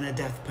and a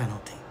death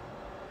penalty.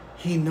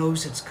 He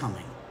knows it's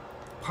coming.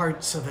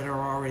 Parts of it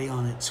are already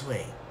on its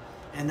way.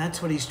 And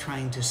that's what he's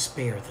trying to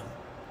spare them.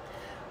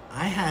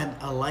 I had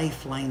a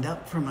life lined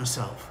up for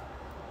myself,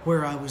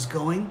 where I was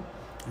going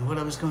and what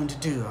I was going to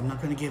do. I'm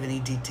not going to give any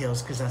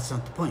details because that's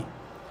not the point.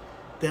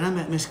 Then I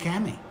met Miss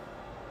Cammie.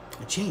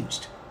 It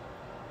changed.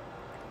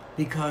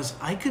 Because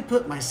I could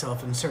put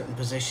myself in certain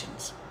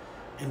positions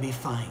and be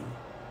fine.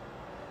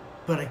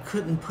 But I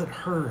couldn't put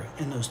her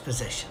in those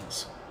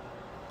positions.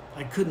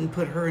 I couldn't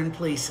put her in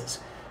places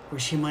where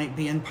she might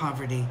be in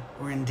poverty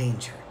or in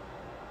danger.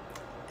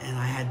 And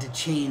I had to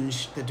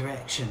change the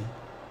direction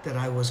that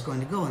I was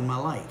going to go in my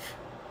life.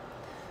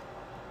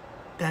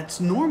 That's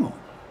normal.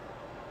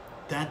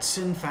 That's,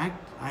 in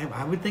fact,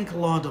 I would think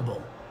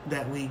laudable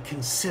that we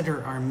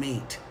consider our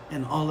mate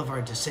in all of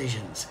our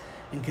decisions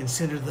and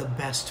consider the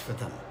best for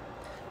them.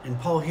 And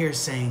Paul here is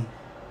saying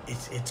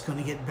it's going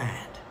to get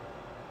bad.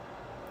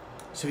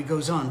 So he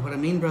goes on, what I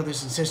mean,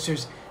 brothers and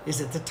sisters, is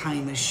that the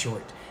time is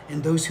short,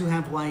 and those who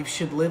have wives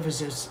should live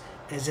as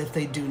if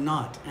they do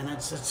not. And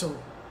that's so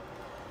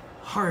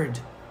hard.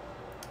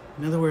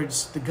 In other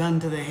words, the gun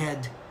to the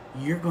head,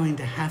 you're going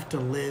to have to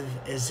live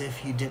as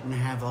if you didn't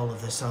have all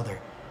of this other.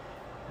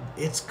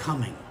 It's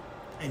coming,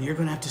 and you're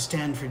going to have to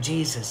stand for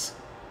Jesus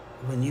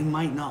when you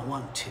might not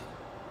want to.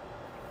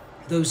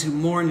 Those who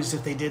mourn as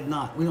if they did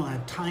not. We don't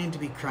have time to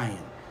be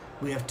crying.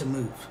 We have to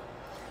move.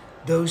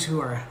 Those who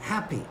are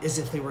happy as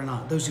if they were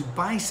not. Those who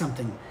buy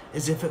something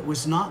as if it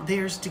was not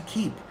theirs to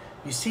keep.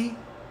 You see,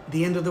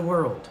 the end of the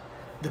world,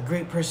 the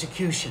great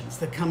persecutions,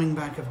 the coming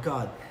back of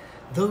God.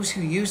 Those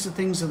who use the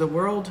things of the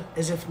world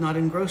as if not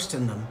engrossed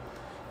in them.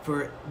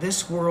 For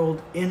this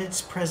world in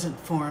its present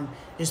form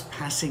is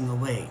passing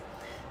away.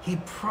 He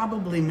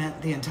probably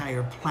meant the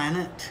entire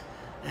planet,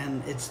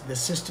 and it's the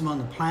system on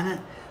the planet,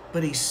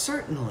 but he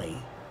certainly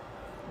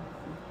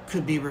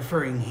could be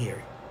referring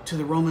here to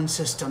the Roman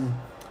system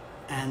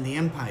and the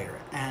empire,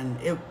 and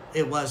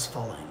it was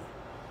falling.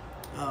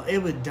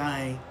 It would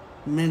die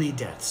many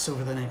deaths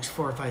over the next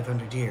 400 or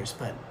 500 years,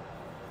 but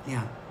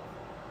yeah.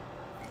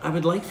 I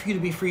would like for you to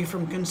be free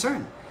from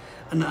concern.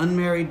 An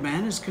unmarried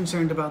man is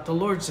concerned about the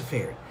Lord's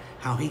affair,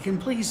 how he can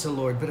please the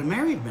Lord, but a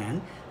married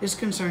man is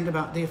concerned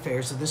about the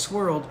affairs of this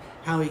world,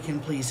 how he can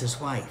please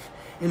his wife,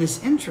 and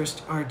his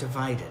interests are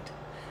divided.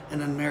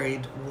 An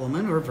unmarried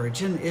woman or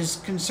virgin is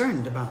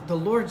concerned about the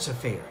Lord's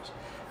affairs.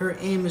 Her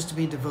aim is to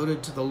be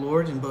devoted to the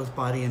Lord in both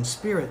body and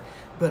spirit,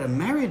 but a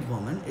married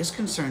woman is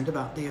concerned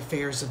about the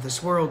affairs of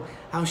this world,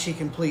 how she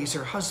can please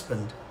her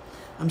husband.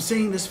 I'm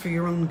saying this for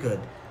your own good,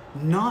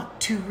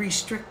 not to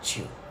restrict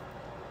you,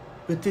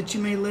 but that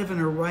you may live in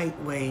a right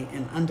way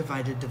in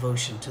undivided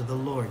devotion to the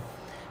Lord.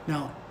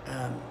 Now,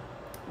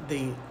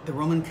 the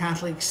Roman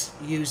Catholics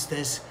use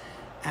this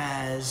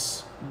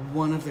as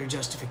one of their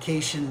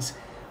justifications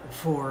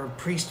for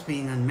priests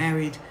being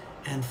unmarried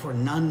and for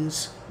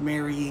nuns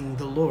marrying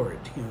the Lord.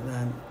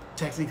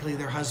 Technically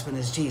their husband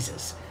is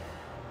Jesus.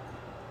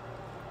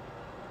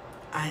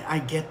 I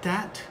get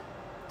that,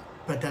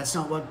 but that's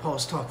not what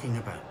Paul's talking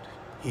about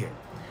here.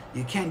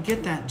 You can't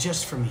get that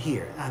just from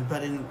here.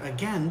 But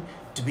again,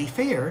 to be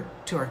fair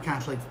to our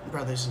Catholic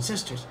brothers and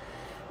sisters,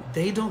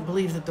 they don't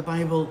believe that the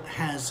Bible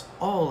has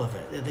all of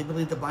it. They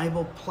believe the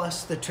Bible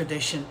plus the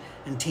tradition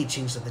and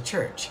teachings of the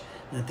church,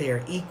 and that they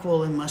are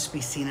equal and must be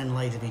seen in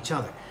light of each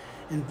other.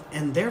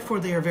 And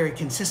therefore they are very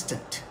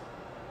consistent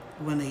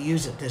when they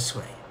use it this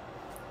way.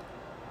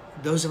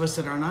 Those of us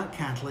that are not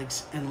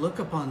Catholics and look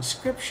upon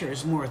Scripture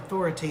as more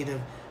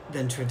authoritative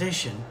than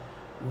tradition,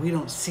 we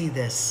don't see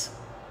this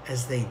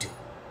as they do.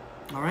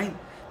 All right?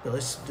 But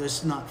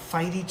let's not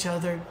fight each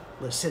other.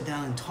 Let's sit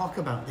down and talk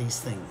about these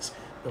things.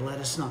 But let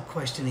us not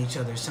question each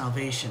other's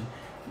salvation.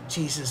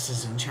 Jesus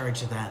is in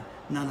charge of that.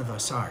 None of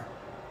us are.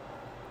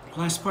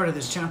 Last part of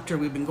this chapter,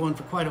 we've been going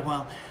for quite a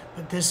while,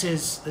 but this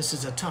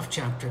is a tough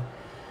chapter.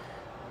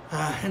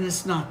 And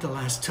it's not the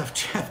last tough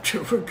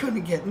chapter we're going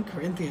to get in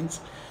Corinthians.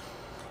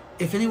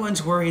 If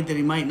anyone's worried that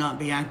he might not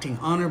be acting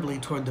honorably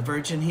toward the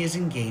virgin he is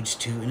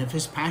engaged to, and if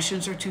his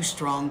passions are too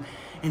strong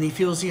and he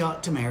feels he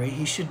ought to marry,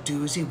 he should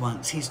do as he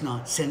wants. He's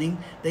not sinning.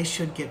 They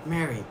should get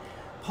married.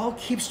 Paul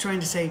keeps trying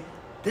to say,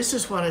 this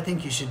is what I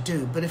think you should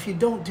do, but if you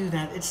don't do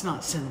that, it's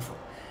not sinful.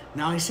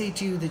 Now I say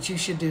to you that you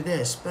should do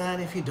this, but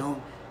if you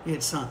don't,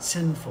 it's not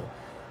sinful.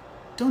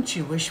 Don't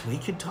you wish we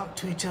could talk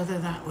to each other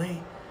that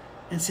way?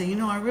 And say,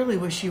 I really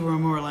wish you were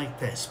more like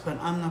this, but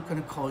I'm not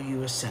going to call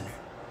you a sinner.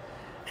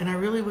 And I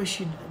really wish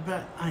you'd,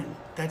 but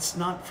that's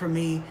not for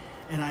me.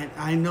 And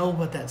I know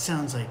what that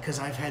sounds like, because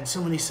I've had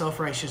so many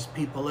self-righteous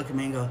people look at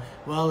me and go,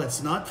 well,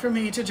 it's not for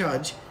me to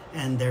judge.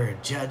 And they're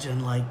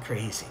judging like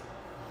crazy.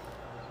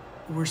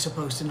 We're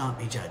supposed to not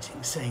be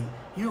judging, saying,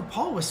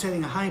 Paul was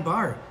setting a high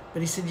bar,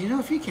 but he said,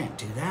 if you can't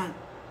do that,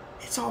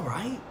 it's all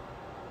right.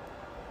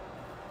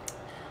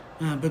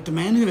 But the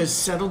man who has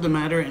settled the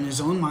matter in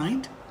his own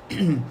mind,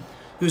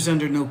 who's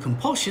under no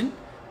compulsion,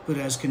 but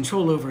has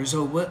control over his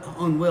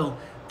own will,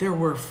 there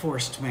were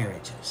forced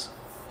marriages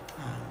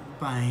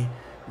by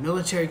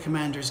military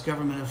commanders,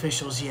 government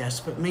officials, yes,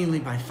 but mainly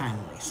by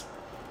families.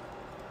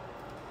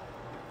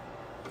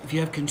 If you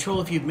have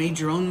control, if you've made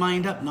your own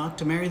mind up not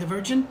to marry the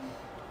virgin,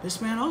 this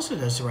man also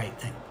does the right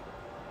thing.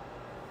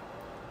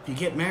 If you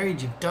get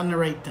married, you've done the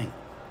right thing.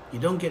 You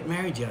don't get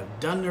married, you have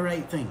done the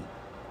right thing.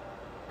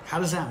 How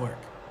does that work?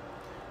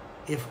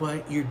 If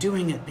what you're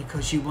doing it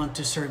because you want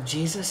to serve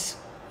Jesus,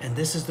 and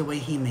this is the way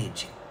he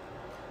made you.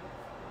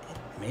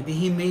 Maybe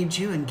he made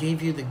you and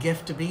gave you the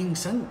gift of being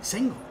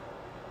single.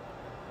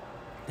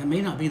 That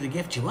may not be the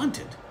gift you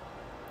wanted.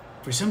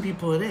 For some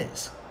people it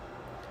is.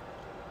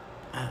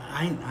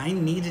 I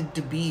needed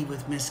to be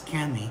with Miss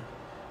Cammie.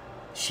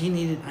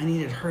 I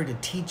needed her to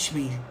teach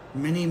me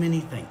many, many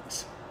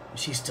things.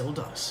 She still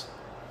does.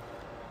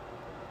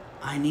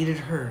 I needed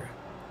her.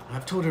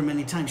 I've told her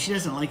many times. She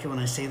doesn't like it when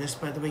I say this,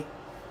 by the way.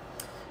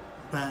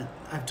 But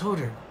I've told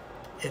her,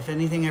 if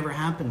anything ever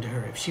happened to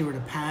her, if she were to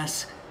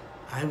pass,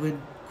 I would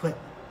quit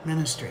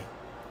ministry.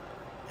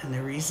 And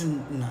the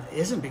reason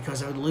isn't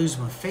because I would lose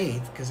my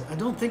faith, because I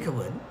don't think I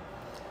would.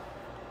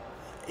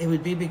 It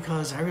would be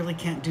because I really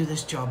can't do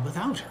this job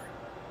without her.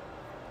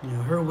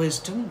 Her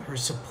wisdom, her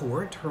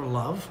support, her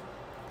love.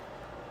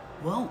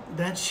 Well,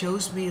 that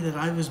shows me that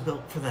I was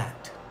built for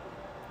that.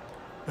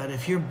 But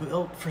if you're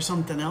built for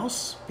something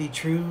else, be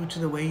true to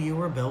the way you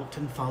were built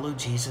and follow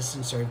Jesus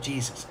and serve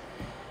Jesus.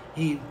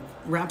 He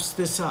wraps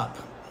this up.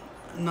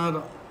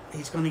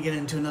 He's going to get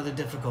into another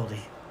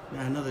difficulty.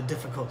 another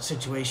difficult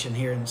situation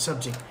here in the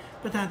subject,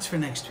 but that's for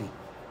next week.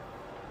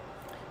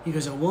 He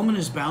goes, a woman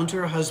is bound to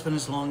her husband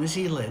as long as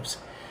he lives,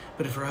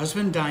 but if her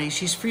husband dies,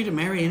 she's free to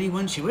marry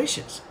anyone she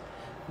wishes,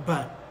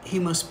 but he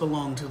must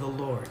belong to the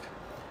Lord.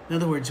 In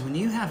other words, when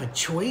you have a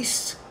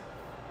choice,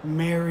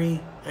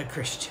 marry a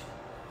Christian.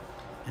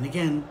 And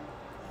again,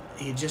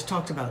 he just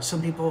talked about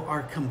some people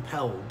are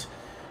compelled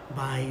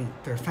by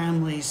their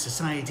families,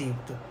 society,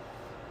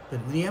 but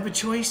when you have a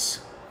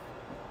choice,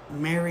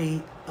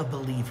 marry a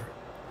believer.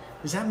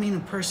 Does that mean a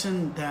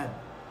person that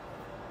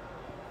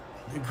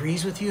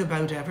agrees with you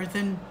about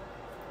everything?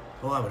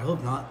 Well, I would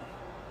hope not.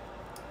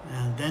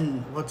 And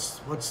then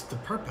what's the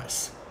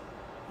purpose?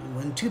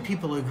 When two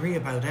people agree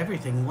about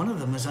everything, one of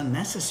them is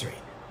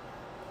unnecessary.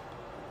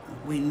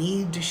 We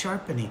need to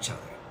sharpen each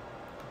other.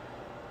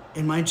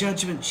 In my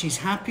judgment, she's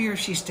happier if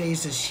she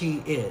stays as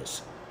she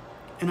is.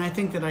 And I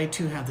think that I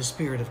too have the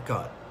Spirit of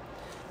God.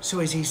 So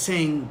is he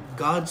saying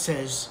God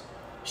says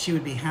she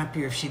would be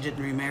happier if she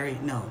didn't remarry?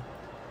 No.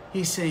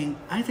 He's saying,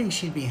 I think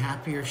she'd be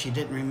happier if she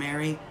didn't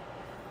remarry.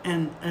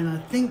 And I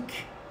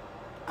think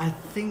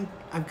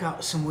I've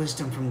got some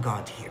wisdom from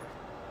God here.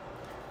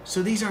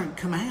 So these aren't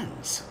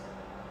commands.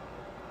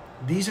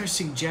 These are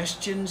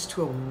suggestions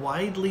to a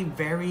widely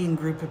varying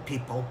group of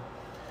people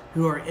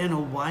who are in a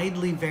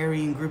widely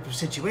varying group of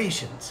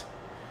situations,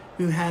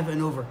 who have an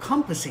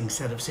overcompassing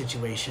set of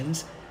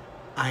situations,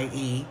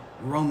 i.e.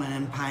 Roman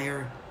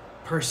Empire,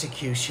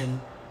 persecution,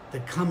 the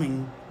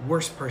coming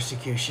worst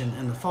persecution,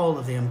 and the fall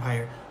of the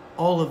empire.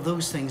 All of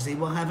those things they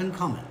will have in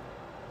common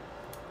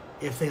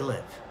if they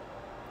live.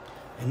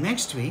 And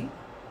next week,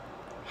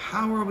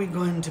 how are we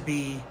going to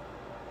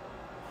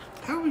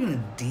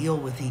deal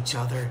with each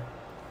other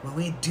when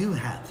we do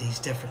have these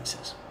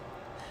differences?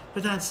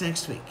 But that's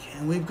next week,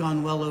 and we've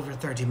gone well over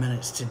 30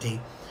 minutes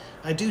today.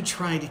 I do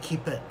try to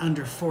keep it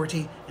under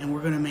 40, and we're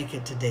going to make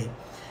it today.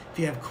 If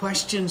you have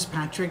questions,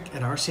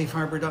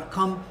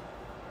 patrick@oursafeharbor.com.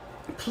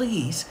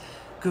 Please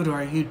go to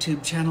our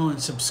YouTube channel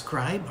and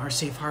subscribe, Our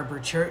Safe Harbor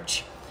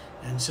Church,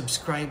 and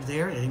subscribe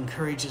there. It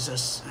encourages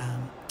us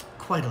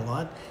quite a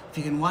lot. If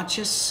you can watch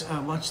us,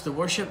 watch the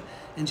worship,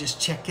 and just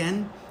check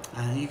in.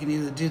 You can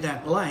either do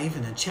that live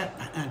in a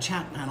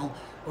chat panel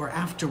or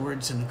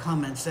afterwards in the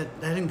comments.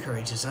 That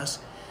encourages us.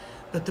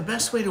 But the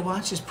best way to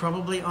watch is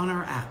probably on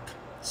our app.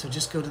 So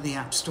just go to the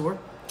App Store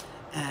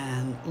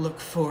and look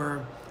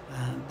for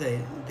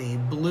the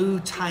blue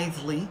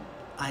Tithely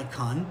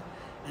icon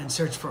and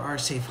search for Our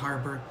Safe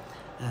Harbor.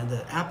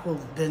 The app will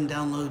then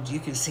download. You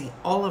can see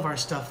all of our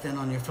stuff then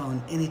on your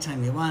phone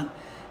anytime you want.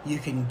 You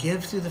can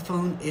give through the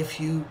phone if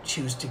you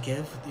choose to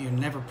give. You're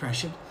never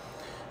pressured.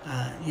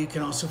 You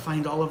can also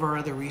find all of our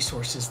other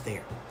resources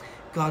there.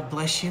 God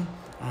bless you.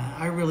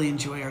 I really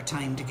enjoy our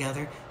time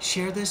together.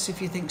 Share this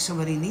if you think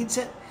somebody needs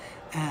it.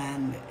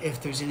 And if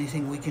there's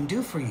anything we can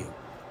do for you,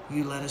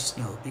 you let us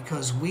know,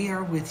 because we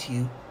are with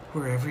you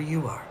wherever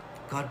you are.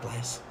 God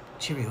bless.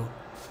 Cheerio.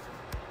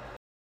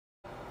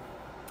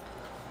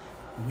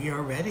 We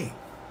are ready.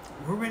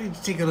 We're ready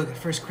to take a look at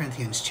 1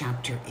 Corinthians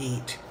chapter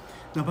 8.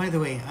 Now, by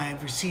the way,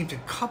 I've received a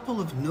couple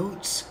of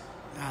notes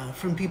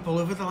from people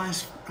over the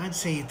last, I'd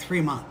say, 3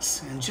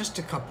 months, and just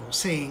a couple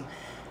saying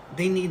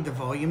they need the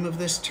volume of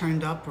this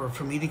turned up, or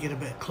for me to get a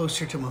bit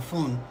closer to my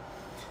phone,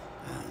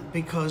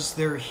 because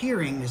their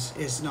hearing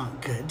is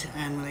not good,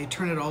 and when they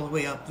turn it all the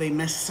way up, they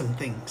miss some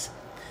things.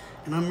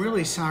 And I'm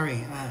really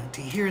sorry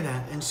to hear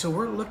that, and so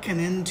we're looking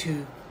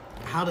into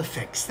how to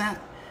fix that.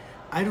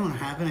 I don't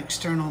have an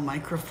external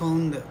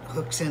microphone that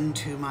hooks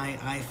into my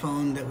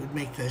iPhone that would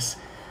make this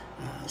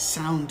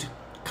sound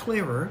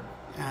clearer,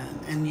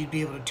 and you'd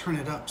be able to turn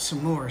it up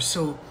some more.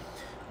 So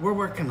we're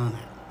working on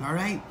it, all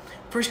right?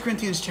 1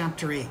 Corinthians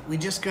chapter 8. We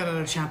just got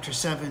out of chapter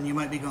 7. You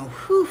might be going,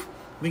 whew,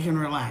 we can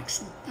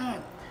relax.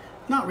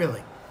 Not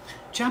really.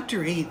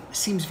 Chapter 8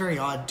 seems very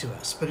odd to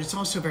us, but it's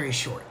also very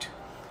short.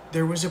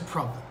 There was a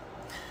problem.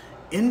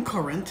 In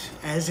Corinth,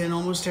 as in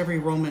almost every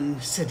Roman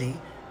city,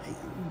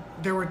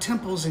 there were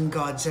temples and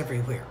gods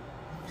everywhere.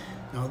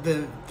 Now,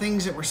 the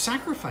things that were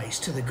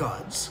sacrificed to the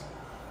gods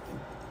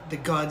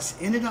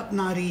ended up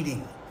not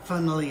eating,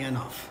 funnily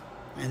enough.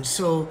 And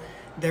so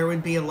there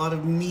would be a lot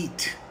of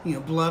meat,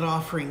 blood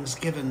offerings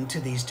given to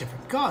these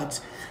different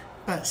gods.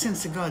 But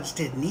since the gods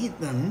didn't eat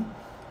them,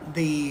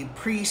 the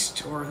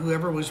priest or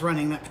whoever was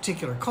running that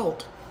particular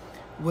cult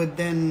would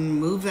then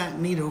move that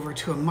meat over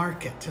to a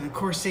market. And of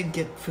course, they'd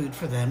get food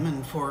for them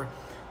and for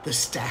the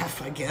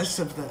staff, I guess,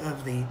 of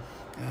the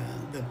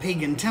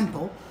pagan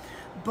temple.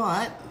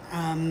 But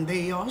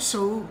they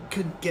also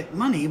could get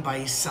money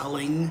by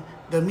selling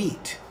the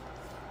meat.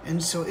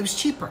 And so it was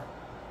cheaper.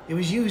 It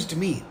was used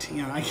meat,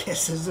 I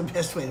guess is the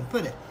best way to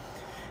put it.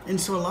 And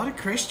so a lot of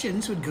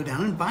Christians would go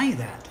down and buy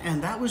that.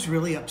 And that was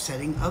really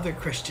upsetting other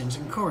Christians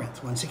in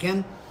Corinth. Once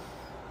again,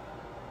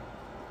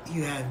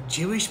 you have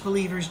Jewish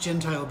believers,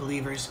 Gentile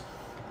believers.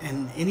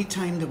 And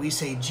anytime that we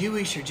say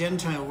Jewish or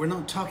Gentile, we're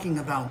not talking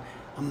about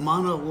a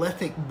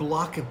monolithic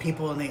block of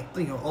people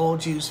and all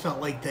Jews felt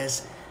like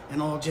this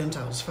and all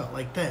Gentiles felt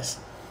like this.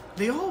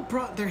 They all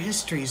brought their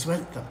histories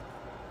with them.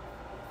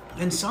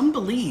 And some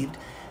believed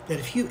that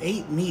if you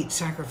ate meat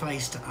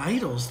sacrificed to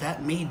idols,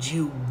 that made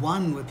you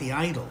one with the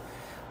idol,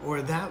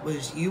 or that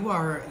was you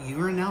are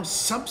now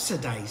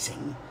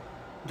subsidizing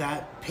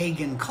that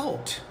pagan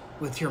cult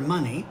with your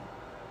money,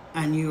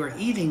 and you are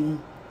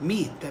eating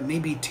meat that may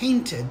be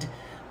tainted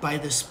by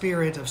the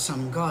spirit of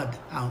some god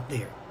out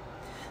there.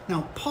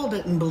 Now, Paul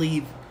didn't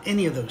believe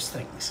any of those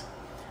things.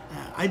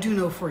 I do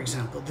know, for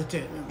example,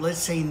 that let's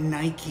say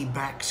Nike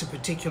backs a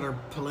particular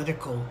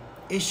political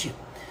issue,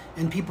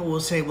 and people will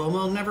say, well,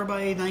 we'll never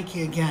buy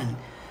Nike again.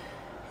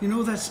 You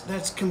know,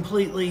 that's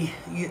completely,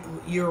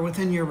 you're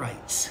within your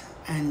rights,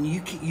 and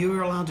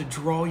you're allowed to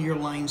draw your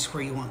lines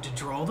where you want to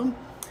draw them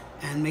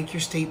and make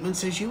your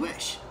statements as you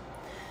wish.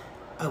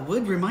 I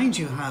would remind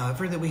you,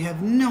 however, that we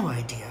have no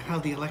idea how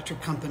the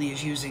electric company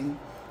is using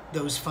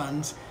those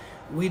funds.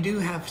 We do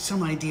have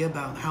some idea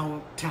about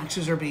how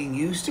taxes are being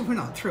used, and we're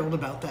not thrilled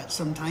about that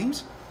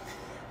sometimes.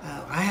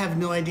 I have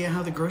no idea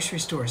how the grocery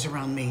stores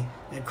around me,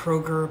 at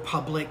Kroger,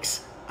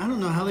 Publix, I don't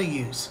know how they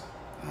use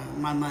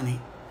my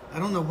money. I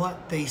don't know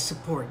what they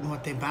support and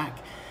what they back.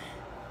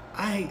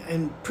 I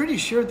am pretty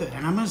sure that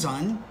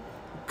Amazon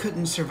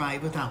couldn't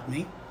survive without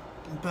me,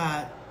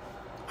 but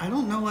I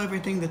don't know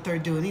everything that they're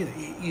doing either.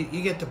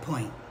 You get the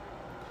point.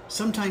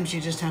 Sometimes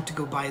you just have to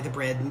go buy the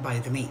bread and buy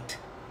the meat.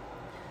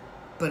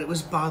 But it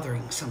was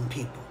bothering some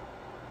people.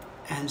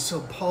 And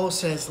so Paul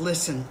says,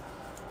 listen,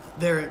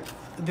 there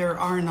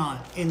are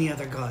not any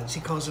other gods.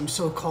 He calls them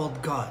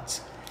so-called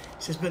gods.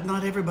 He says, but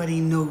not everybody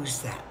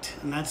knows that.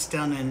 And that's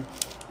down in,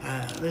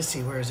 let's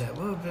see, where is that?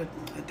 Well,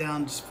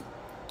 down,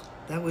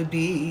 that would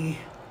be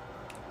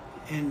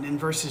in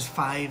verses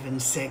 5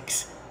 and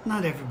 6.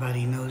 Not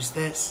everybody knows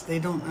this. They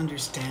don't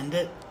understand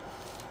it.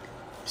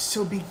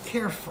 So be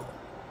careful.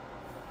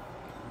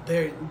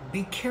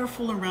 Be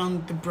careful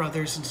around the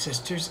brothers and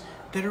sisters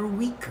that are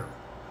weaker,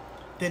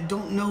 that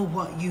don't know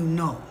what you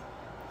know.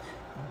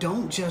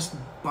 Don't just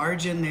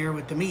barge in there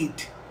with the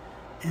meat.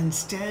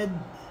 Instead,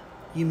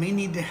 you may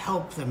need to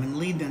help them and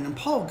lead them. And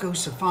Paul goes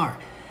so far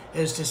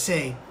as to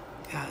say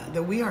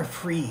that we are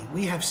free.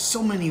 We have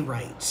so many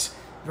rights,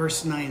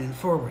 verse 9 and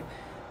forward.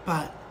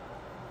 But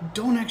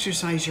don't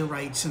exercise your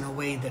rights in a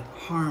way that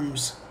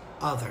harms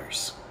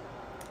others.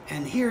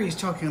 And here he's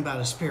talking about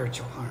a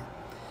spiritual harm.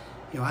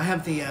 You know, I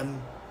have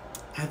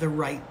the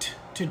right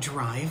to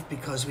drive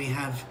because we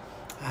have,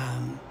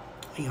 I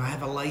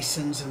have a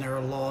license and there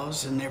are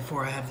laws, and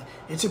therefore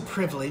it's a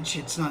privilege.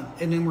 It's not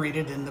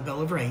enumerated in the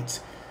Bill of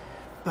Rights,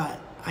 but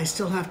I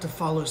still have to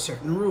follow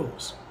certain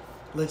rules.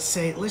 Let's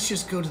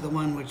just go to the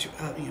one which,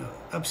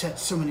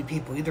 upsets so many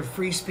people, either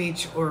free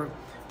speech or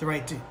the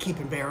right to keep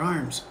and bear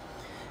arms.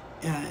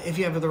 If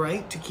you have the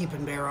right to keep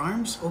and bear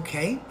arms,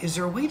 okay. Is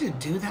there a way to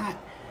do that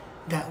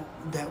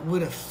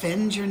would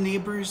offend your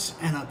neighbors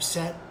and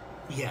upset?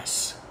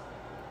 Yes.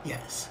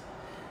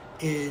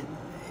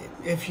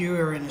 If you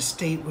are in a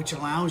state which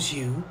allows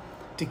you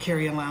to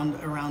carry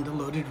around a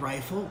loaded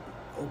rifle,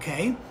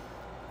 okay.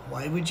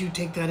 Why would you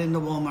take that into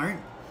Walmart?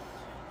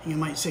 You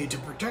might say, to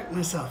protect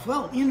myself.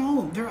 Well,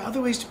 there are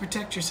other ways to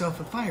protect yourself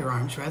with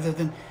firearms rather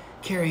than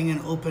carrying an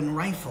open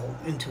rifle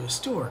into a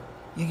store.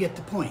 You get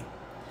the point.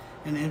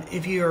 And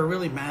if you are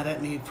really mad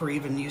at me for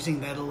even using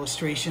that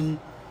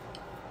illustration,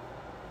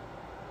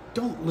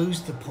 don't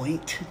lose the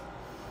point.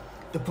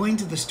 The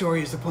point of the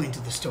story is the point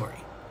of the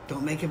story.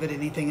 Don't make of it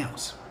anything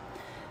else.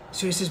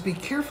 So he says, be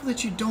careful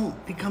that you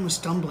don't become a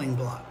stumbling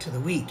block to the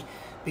weak.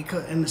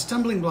 And the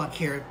stumbling block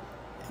here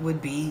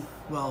would be,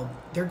 well,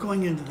 they're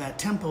going into that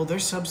temple, they're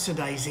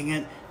subsidizing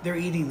it, they're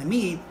eating the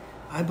meat.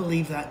 I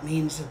believe that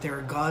means that there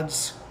are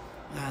gods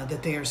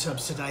that they are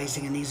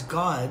subsidizing, and these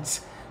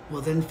gods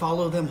will then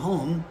follow them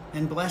home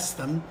and bless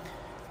them.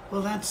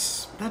 Well,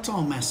 that's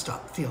all messed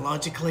up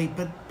theologically,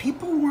 but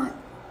people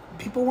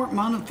weren't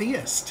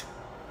monotheist.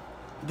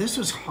 This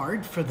was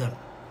hard for them.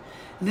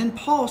 And then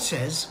Paul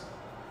says,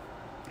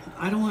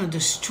 I don't want to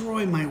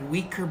destroy my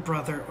weaker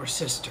brother or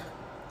sister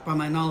by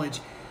my knowledge.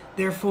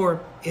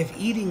 Therefore, if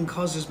eating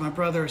causes my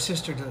brother or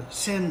sister to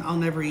sin, I'll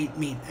never eat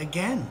meat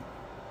again.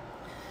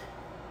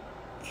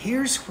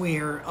 Here's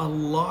where a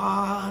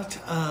lot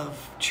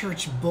of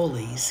church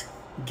bullies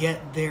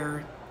get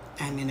their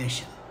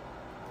ammunition.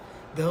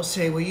 They'll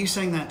say, well, you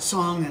sang that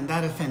song and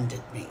that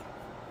offended me.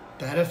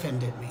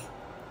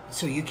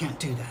 So you can't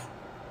do that.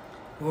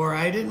 Or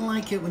I didn't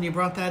like it when you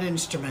brought that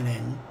instrument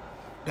in.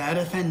 That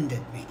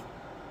offended me.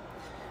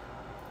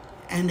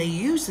 And they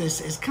use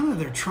this as kind of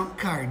their trump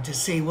card to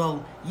say,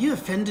 well, you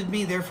offended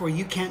me, therefore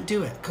you can't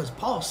do it. Because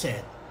Paul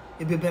said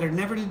it'd be better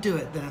never to do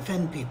it than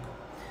offend people.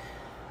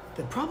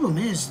 The problem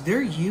is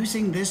they're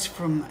using this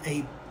from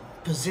a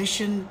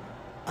position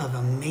of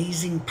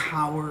amazing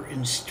power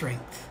and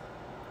strength.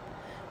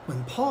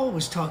 When Paul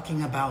was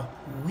talking about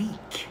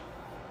weak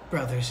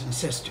brothers and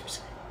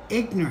sisters,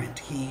 ignorant,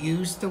 he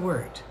used the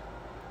word.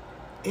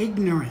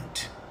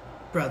 Ignorant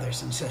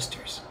brothers and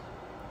sisters.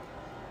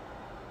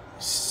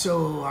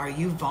 So are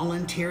you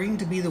volunteering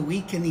to be the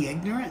weak and the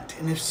ignorant?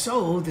 And if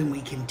so, then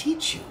we can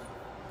teach you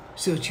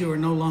so that you are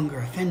no longer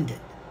offended.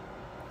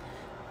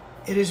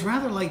 It is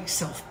rather like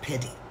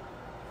self-pity.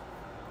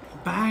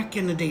 Back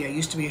in the day, I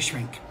used to be a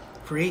shrink.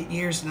 For 8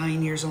 years,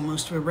 9 years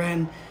almost, we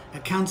ran a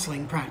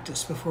counseling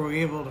practice before we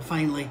were able to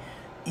finally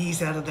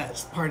ease out of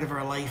that part of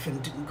our life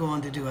and go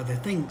on to do other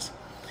things.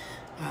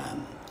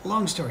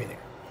 Long story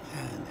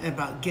there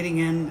about getting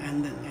in,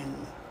 and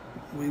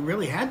we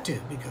really had to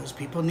because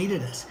people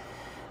needed us.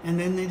 And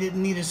then they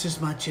didn't need us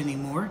as much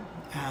anymore.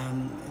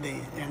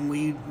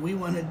 We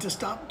wanted to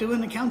stop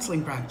doing the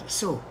counseling practice.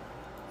 So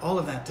all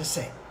of that to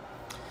say,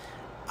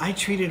 I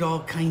treated all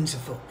kinds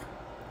of folk.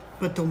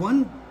 But the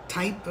one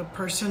type of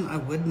person I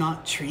would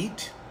not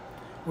treat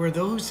were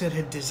those that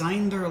had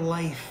designed their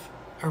life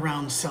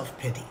around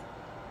self-pity.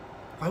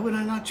 Why would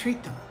I not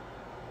treat them?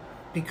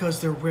 Because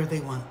they're where they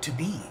want to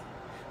be.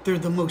 They're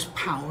the most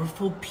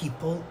powerful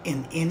people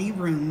in any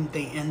room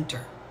they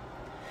enter.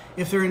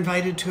 If they're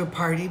invited to a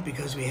party,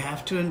 because we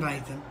have to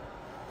invite them,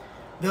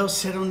 they'll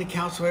sit on the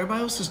couch where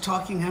everybody else is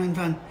talking, having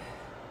fun,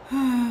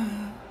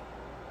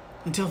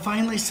 until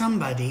finally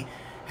somebody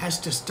has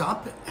to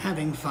stop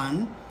having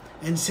fun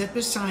and sit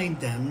beside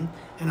them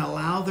and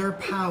allow their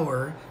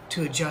power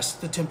to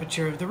adjust the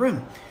temperature of the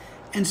room.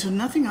 And so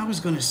nothing I was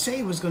going to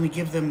say was going to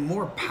give them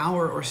more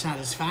power or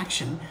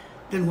satisfaction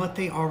than what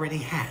they already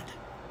had.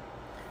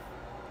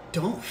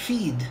 Don't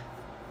feed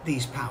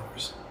these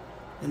powers.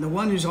 And the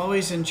one who's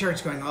always in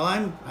church going, well,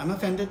 I'm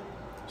offended.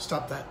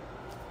 Stop that.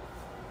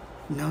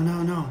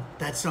 No.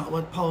 That's not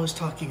what Paul is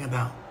talking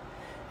about.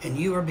 And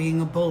you are being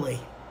a bully,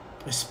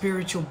 a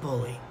spiritual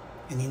bully,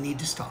 and you need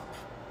to stop.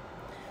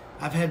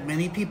 I've had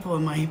many people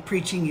in my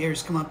preaching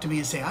years come up to me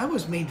and say, I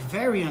was made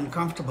very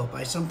uncomfortable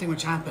by something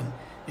which happened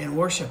in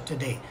worship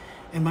today.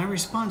 And my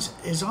response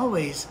is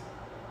always,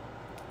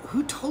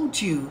 who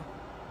told you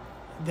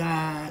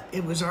that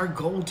it was our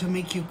goal to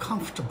make you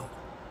comfortable?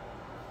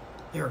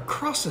 There are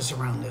crosses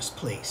around this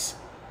place.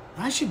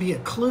 That should be a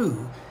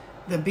clue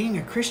that being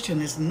a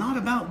Christian is not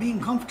about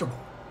being comfortable.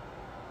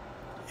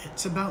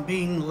 It's about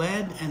being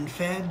led and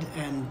fed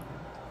and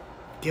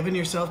giving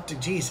yourself to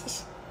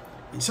Jesus.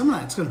 And some of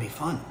that's going to be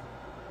fun.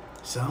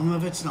 Some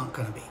of it's not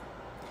going to be.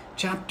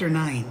 Chapter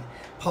 9,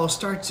 Paul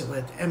starts it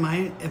with, Am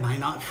I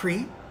not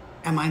free?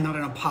 Am I not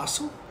an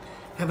apostle?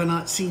 Have I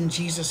not seen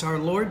Jesus our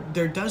Lord?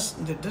 There does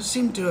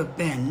seem to have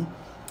been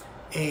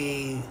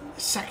a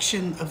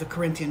section of the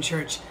Corinthian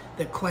church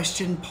that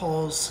questioned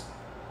Paul's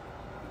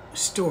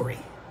story,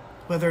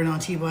 whether or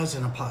not he was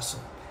an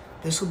apostle.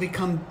 This will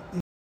become